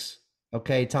Hanks.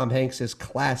 Okay, Tom Hanks is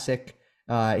classic.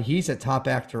 He's a top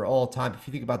actor all time. If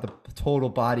you think about the total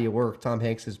body of work, Tom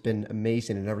Hanks has been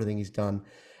amazing in everything he's done.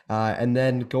 And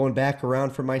then going back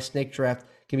around for my snake draft,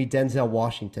 give me Denzel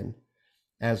Washington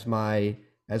as my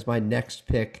next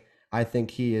pick. I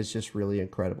think he is just really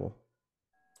incredible.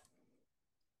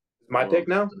 My pick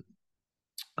now?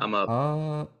 I'm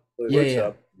up. Luke's Yeah.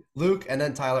 up. Luke, and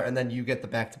then Tyler, and then you get the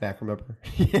back-to-back, remember?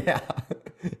 Yeah.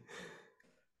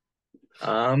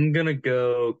 I'm gonna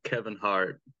go Kevin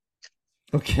Hart.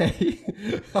 Okay.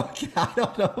 Okay, I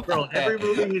don't know about Bro, every that.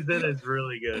 movie he's in is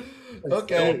really good.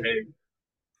 Okay.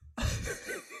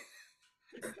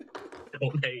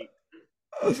 Don't hate.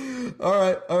 All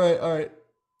right.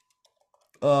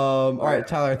 All right,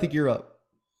 Tyler, I think you're up.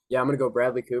 Yeah, I'm gonna go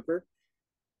Bradley Cooper.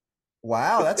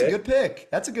 Wow, that's a pick. good pick.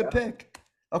 That's a good pick.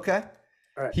 Okay.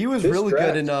 All right. He was This really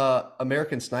draft- good in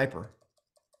American Sniper.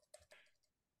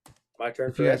 My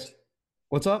turn If you guys, first.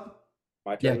 what's up?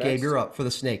 My Yeah, turn Gabe, next. you're up for the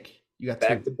snake. You got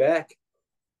Back 2. to back.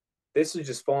 This is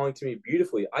just falling to me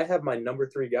beautifully. I have my number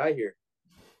 3 guy here.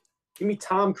 Give me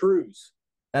Tom Cruise.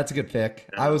 That's a good pick.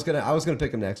 I was gonna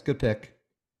pick him next. Good pick.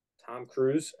 Tom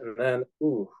Cruise, and then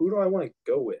who do I want to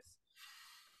go with?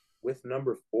 With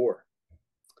number 4.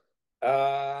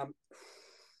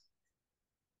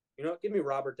 You know what? Give me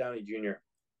Robert Downey Jr.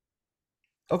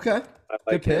 Okay. I Good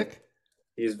like him. pick.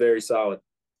 He's very solid.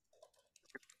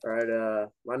 All right,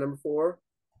 my number 4.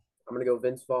 I'm gonna go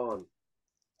Vince Vaughn.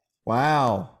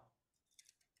 Wow.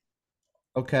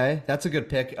 Okay, that's a good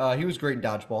pick. He was great in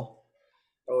dodgeball.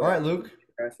 Oh, All right, Luke.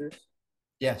 Crashers.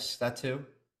 Yes, that too.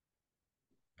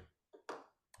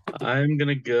 I'm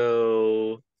gonna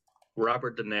go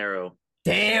Robert De Niro.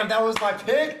 Damn, that was my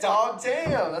pick, dog.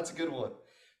 Damn, that's a good one.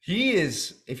 He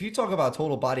is, if you talk about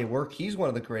total body of work, he's one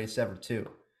of the greatest ever too.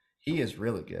 He is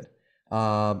really good.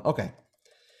 Okay.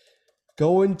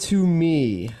 Going to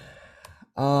me.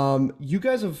 A lot of you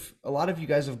guys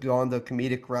have gone the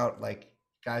comedic route, like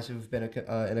guys who've been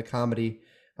in a comedy.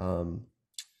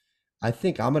 I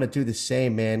think I'm gonna do the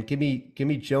same, man. Give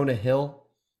me Jonah Hill.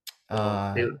 I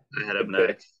had him Good pick.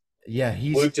 next. Yeah,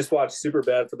 he's Luke just watched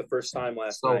Superbad for the first time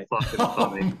last So night. fucking oh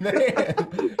funny. man.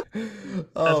 That's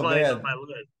Oh why he's man, on my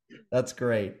list. that's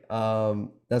great.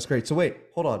 That's great. So wait,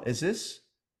 hold on. Is this?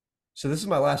 So this is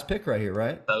my last pick right here,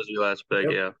 right? That was your last pick,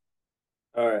 Yep. yeah.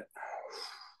 All right.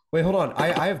 Wait, hold on.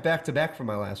 I have back to back for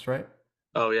my last, right?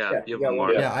 Oh yeah, Yeah, you have you got one more.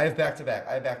 one. Yeah, I have back to back.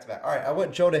 All right, I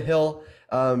went Jonah Hill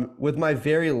with my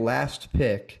very last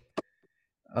pick.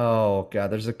 Oh god,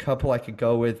 there's a couple I could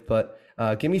go with, but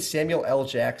give me Samuel L.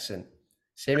 Jackson.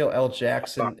 Samuel L.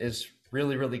 Jackson is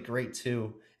really, really great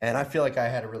too, and I feel like I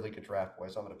had a really good draft,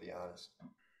 boys. I'm gonna be honest.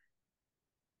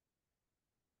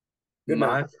 Good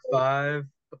My night. 5,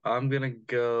 I'm gonna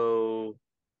go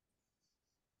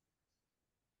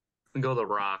The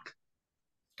Rock.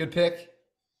 Good pick.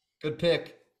 Good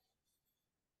pick.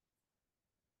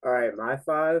 All right, my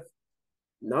 5.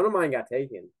 None of mine got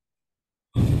taken.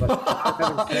 But I'm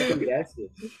having second guesses.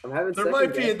 I'm having There second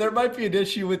might be guesses. there might be an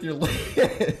issue with your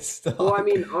list. Well, I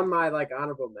mean, on my like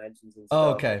honorable mentions and stuff. Oh,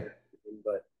 okay.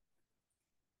 But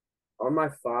on my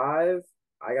 5,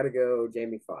 I gotta go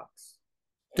Jamie Foxx.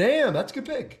 Damn, that's a good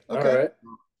pick. Okay.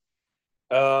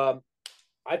 All right.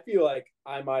 I feel like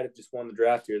I might have just won the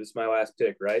draft here. This is my last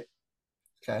pick, right?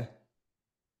 Okay.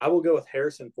 I will go with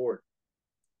Harrison Ford.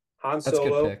 Han That's a good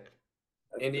Solo, pick.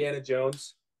 Indiana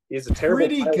Jones. He is a terrible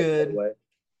Pretty pilot, good. by the way.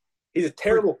 He's a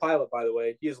terrible pilot, by the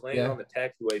way. He has landed Yeah. on the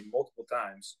taxiway multiple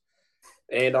times.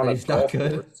 And on And a he's not golf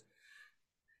good. course.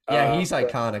 Yeah, he's but-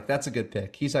 iconic. That's a good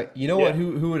pick. He's like, you know what?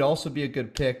 Who would also be a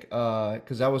good pick?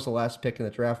 Because that was the last pick in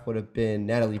the draft. Would have been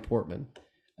Natalie Portman,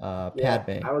 Yeah,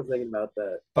 Padme. I was thinking about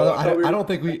that. By the way, I thought we I were- don't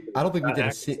think we not did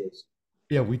a scene. actresses.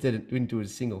 Yeah, we didn't do a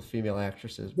single female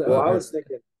actresses. Well, I was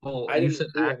thinking. Well, I you didn't said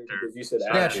include any actor. because you said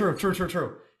Yeah, actor.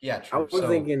 true. Yeah, I true. was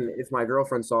thinking if my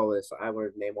girlfriend saw this, I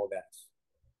would name all guys.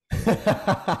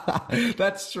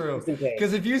 That's true. Just in case.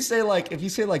 Because if you say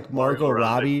like Margot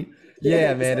Robbie,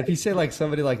 yeah, man. If you say like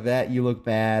somebody like that, you look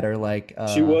bad. Or like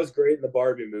She was great in the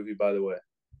Barbie movie, by the way.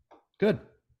 good.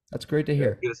 That's great to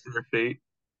hear. Get us to her feet.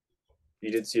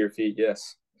 You did see her feet,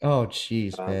 yes. Oh,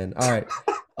 jeez, man. All right.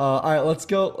 Let's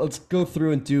go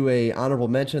through and do a honorable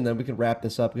mention, then we can wrap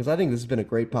this up because I think this has been a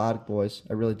great pod, boys.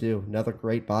 I really do. Another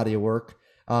great body of work.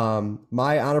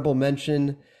 My honorable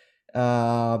mention.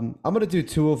 I'm gonna do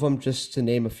two of them just to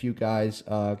name a few guys.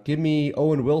 Give me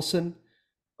Owen Wilson.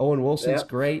 Owen Wilson's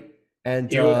great,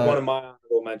 and He was one of my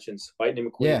honorable mentions.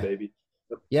 Lightning McQueen, baby.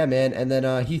 Yeah, man. And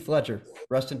then Heath Ledger.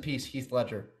 Rest in peace, Heath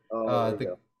Ledger.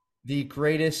 The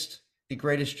greatest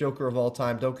Joker of all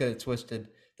time. Don't get it twisted.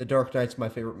 The Dark Knight's my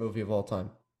favorite movie of all time.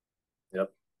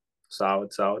 Yep.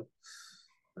 Solid.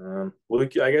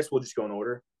 Luke, I guess we'll just go in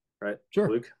order, right? Sure.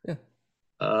 Luke? Yeah.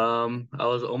 I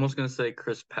was almost gonna say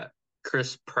Chris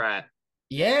Pratt.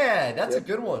 Yeah, that's a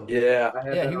good one.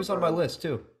 Yeah. He was on my list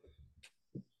too.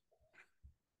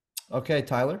 Okay,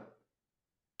 Tyler.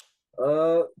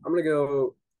 I'm gonna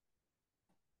go.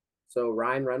 So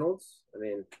Ryan Reynolds.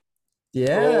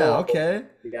 Okay.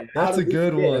 That's a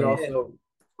good one. And also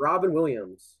Robin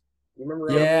Williams. You remember?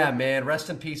 Robin Williams? Man. Rest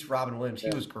in peace, Robin Williams. He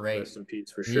was great. Rest in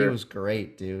peace for sure. He was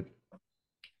great, dude.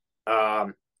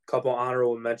 Couple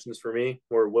honorable mentions for me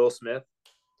were Will Smith.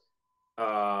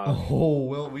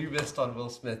 We missed on Will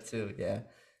Smith too. Yeah.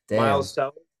 Damn. Miles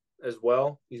Teller as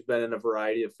well. He's been in a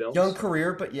variety of films. Young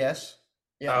career, but yes.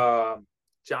 Yeah.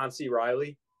 John C.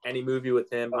 Reilly. Any movie with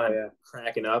him, I'm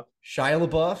cracking up. Shia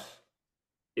LaBeouf.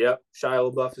 Yep,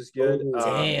 Shia LaBeouf is good.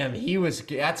 Damn,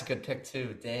 that's a good pick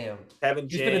too. Damn. Kevin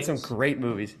He's James. been in some great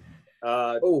movies.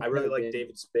 I really like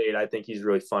David Spade. I think he's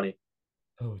really funny.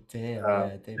 Oh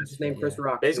damn! David Spade. Chris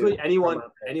Rock. Basically, anyone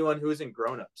who's in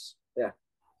Grown Ups. Yeah.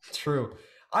 True.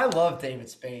 I love David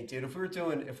Spade, dude. If we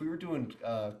were doing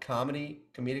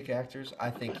comedic actors,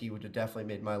 I think he would have definitely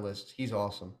made my list. He's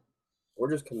awesome. Or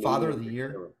just comedians. Father of the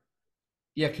Year.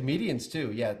 Yeah, comedians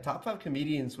too. Yeah, top 5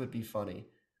 comedians would be funny.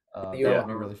 That would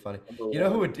be really funny. You know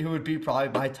who would be probably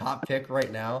my top pick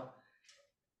right now?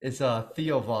 Is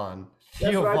Theo Von.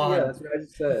 That's what I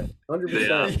just said.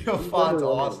 100%. Theo Von's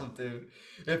awesome, dude.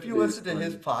 If you listen to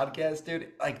his podcast, dude,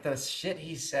 like the shit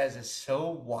he says is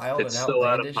so wild and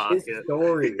outlandish.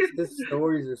 His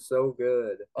stories are so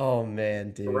good. Oh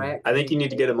man, dude. I think you need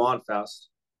to get him on, Faust.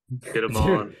 Get him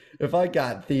on. If I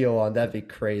got Theo on, that'd be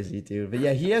crazy, dude. But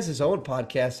yeah, he has his own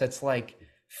podcast that's like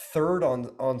 3rd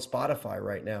on Spotify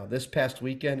right now. This past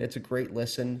weekend, it's a great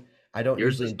listen. I don't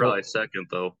Yours usually is probably 2nd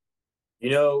though.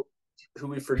 You know who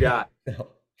we forgot? No,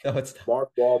 it's not. Mark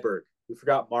Wahlberg. We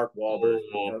forgot Mark Wahlberg.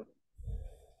 Oh.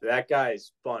 That guy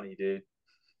is funny, dude.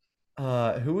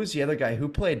 Who was the other guy who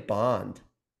played Bond?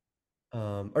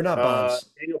 Or not Bond?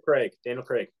 Daniel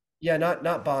Craig. Yeah,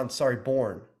 not Bond. Sorry,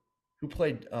 Bourne. Who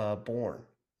played Bourne?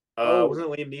 Wasn't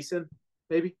it Liam Neeson?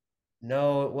 Maybe.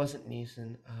 No, it wasn't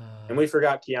Neeson. And we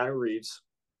forgot Keanu Reeves.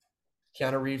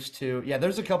 Keanu Reeves too. Yeah,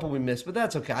 there's a couple we missed, but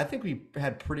that's okay. I think we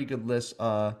had pretty good lists.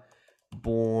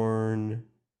 Bourne.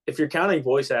 If you're counting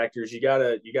voice actors, you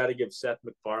gotta give Seth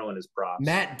MacFarlane his props.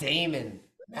 Matt Damon.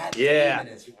 Damon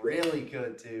is really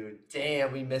good, dude.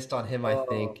 Damn, we missed on him. I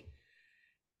think.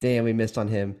 Damn, we missed on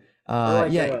him.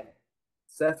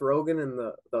 Seth Rogen and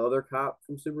the other cop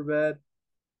from Superbad.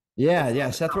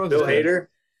 Yeah. Seth Rogen. Bill Hader.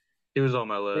 He was on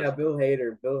my list. Yeah, Bill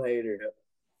Hader.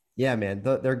 Yeah, man,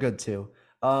 they're good too.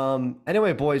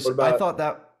 Anyway, boys, I thought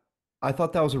that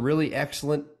was a really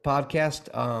excellent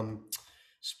podcast.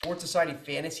 Sports Society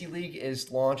Fantasy League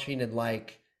is launching in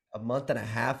like a month and a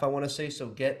half, I want to say. So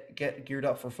get geared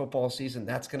up for football season.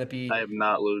 That's going to be. I am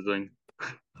not losing.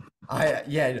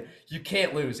 You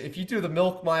can't lose if you do the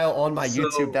milk mile on my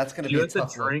YouTube. That's going to be a tough one. You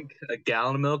have to drink a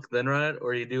gallon of milk, then run it,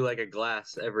 or you do like a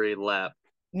glass every lap.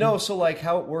 No, so like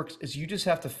how it works is you just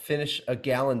have to finish a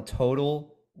gallon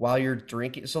total while you're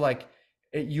drinking. So like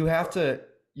you have to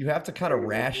kind of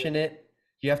ration it.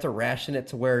 You have to ration it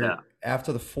to where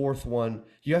after the 4th one,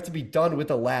 you have to be done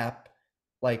with a lap.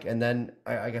 Like, and then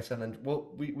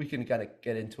we can kind of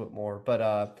get into it more,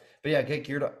 but yeah, get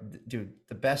geared up, dude.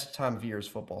 The best time of year is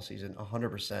football season,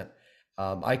 100%.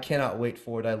 I cannot wait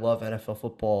for it. I love NFL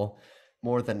football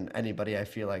more than anybody, I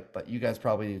feel like, but you guys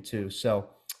probably do too. So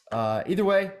either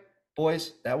way,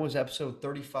 boys, that was episode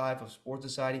 35 of Sports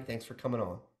Society. Thanks for coming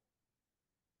on.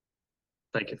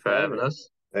 Thank you for having us.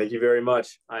 Thank you very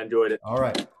much. I enjoyed it. All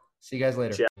right. See you guys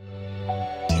later.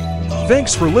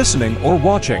 Thanks for listening or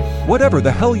watching, whatever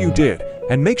the hell you did.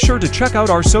 And make sure to check out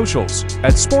our socials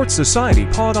at Sports Society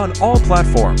Pod on all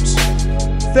platforms.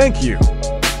 Thank you.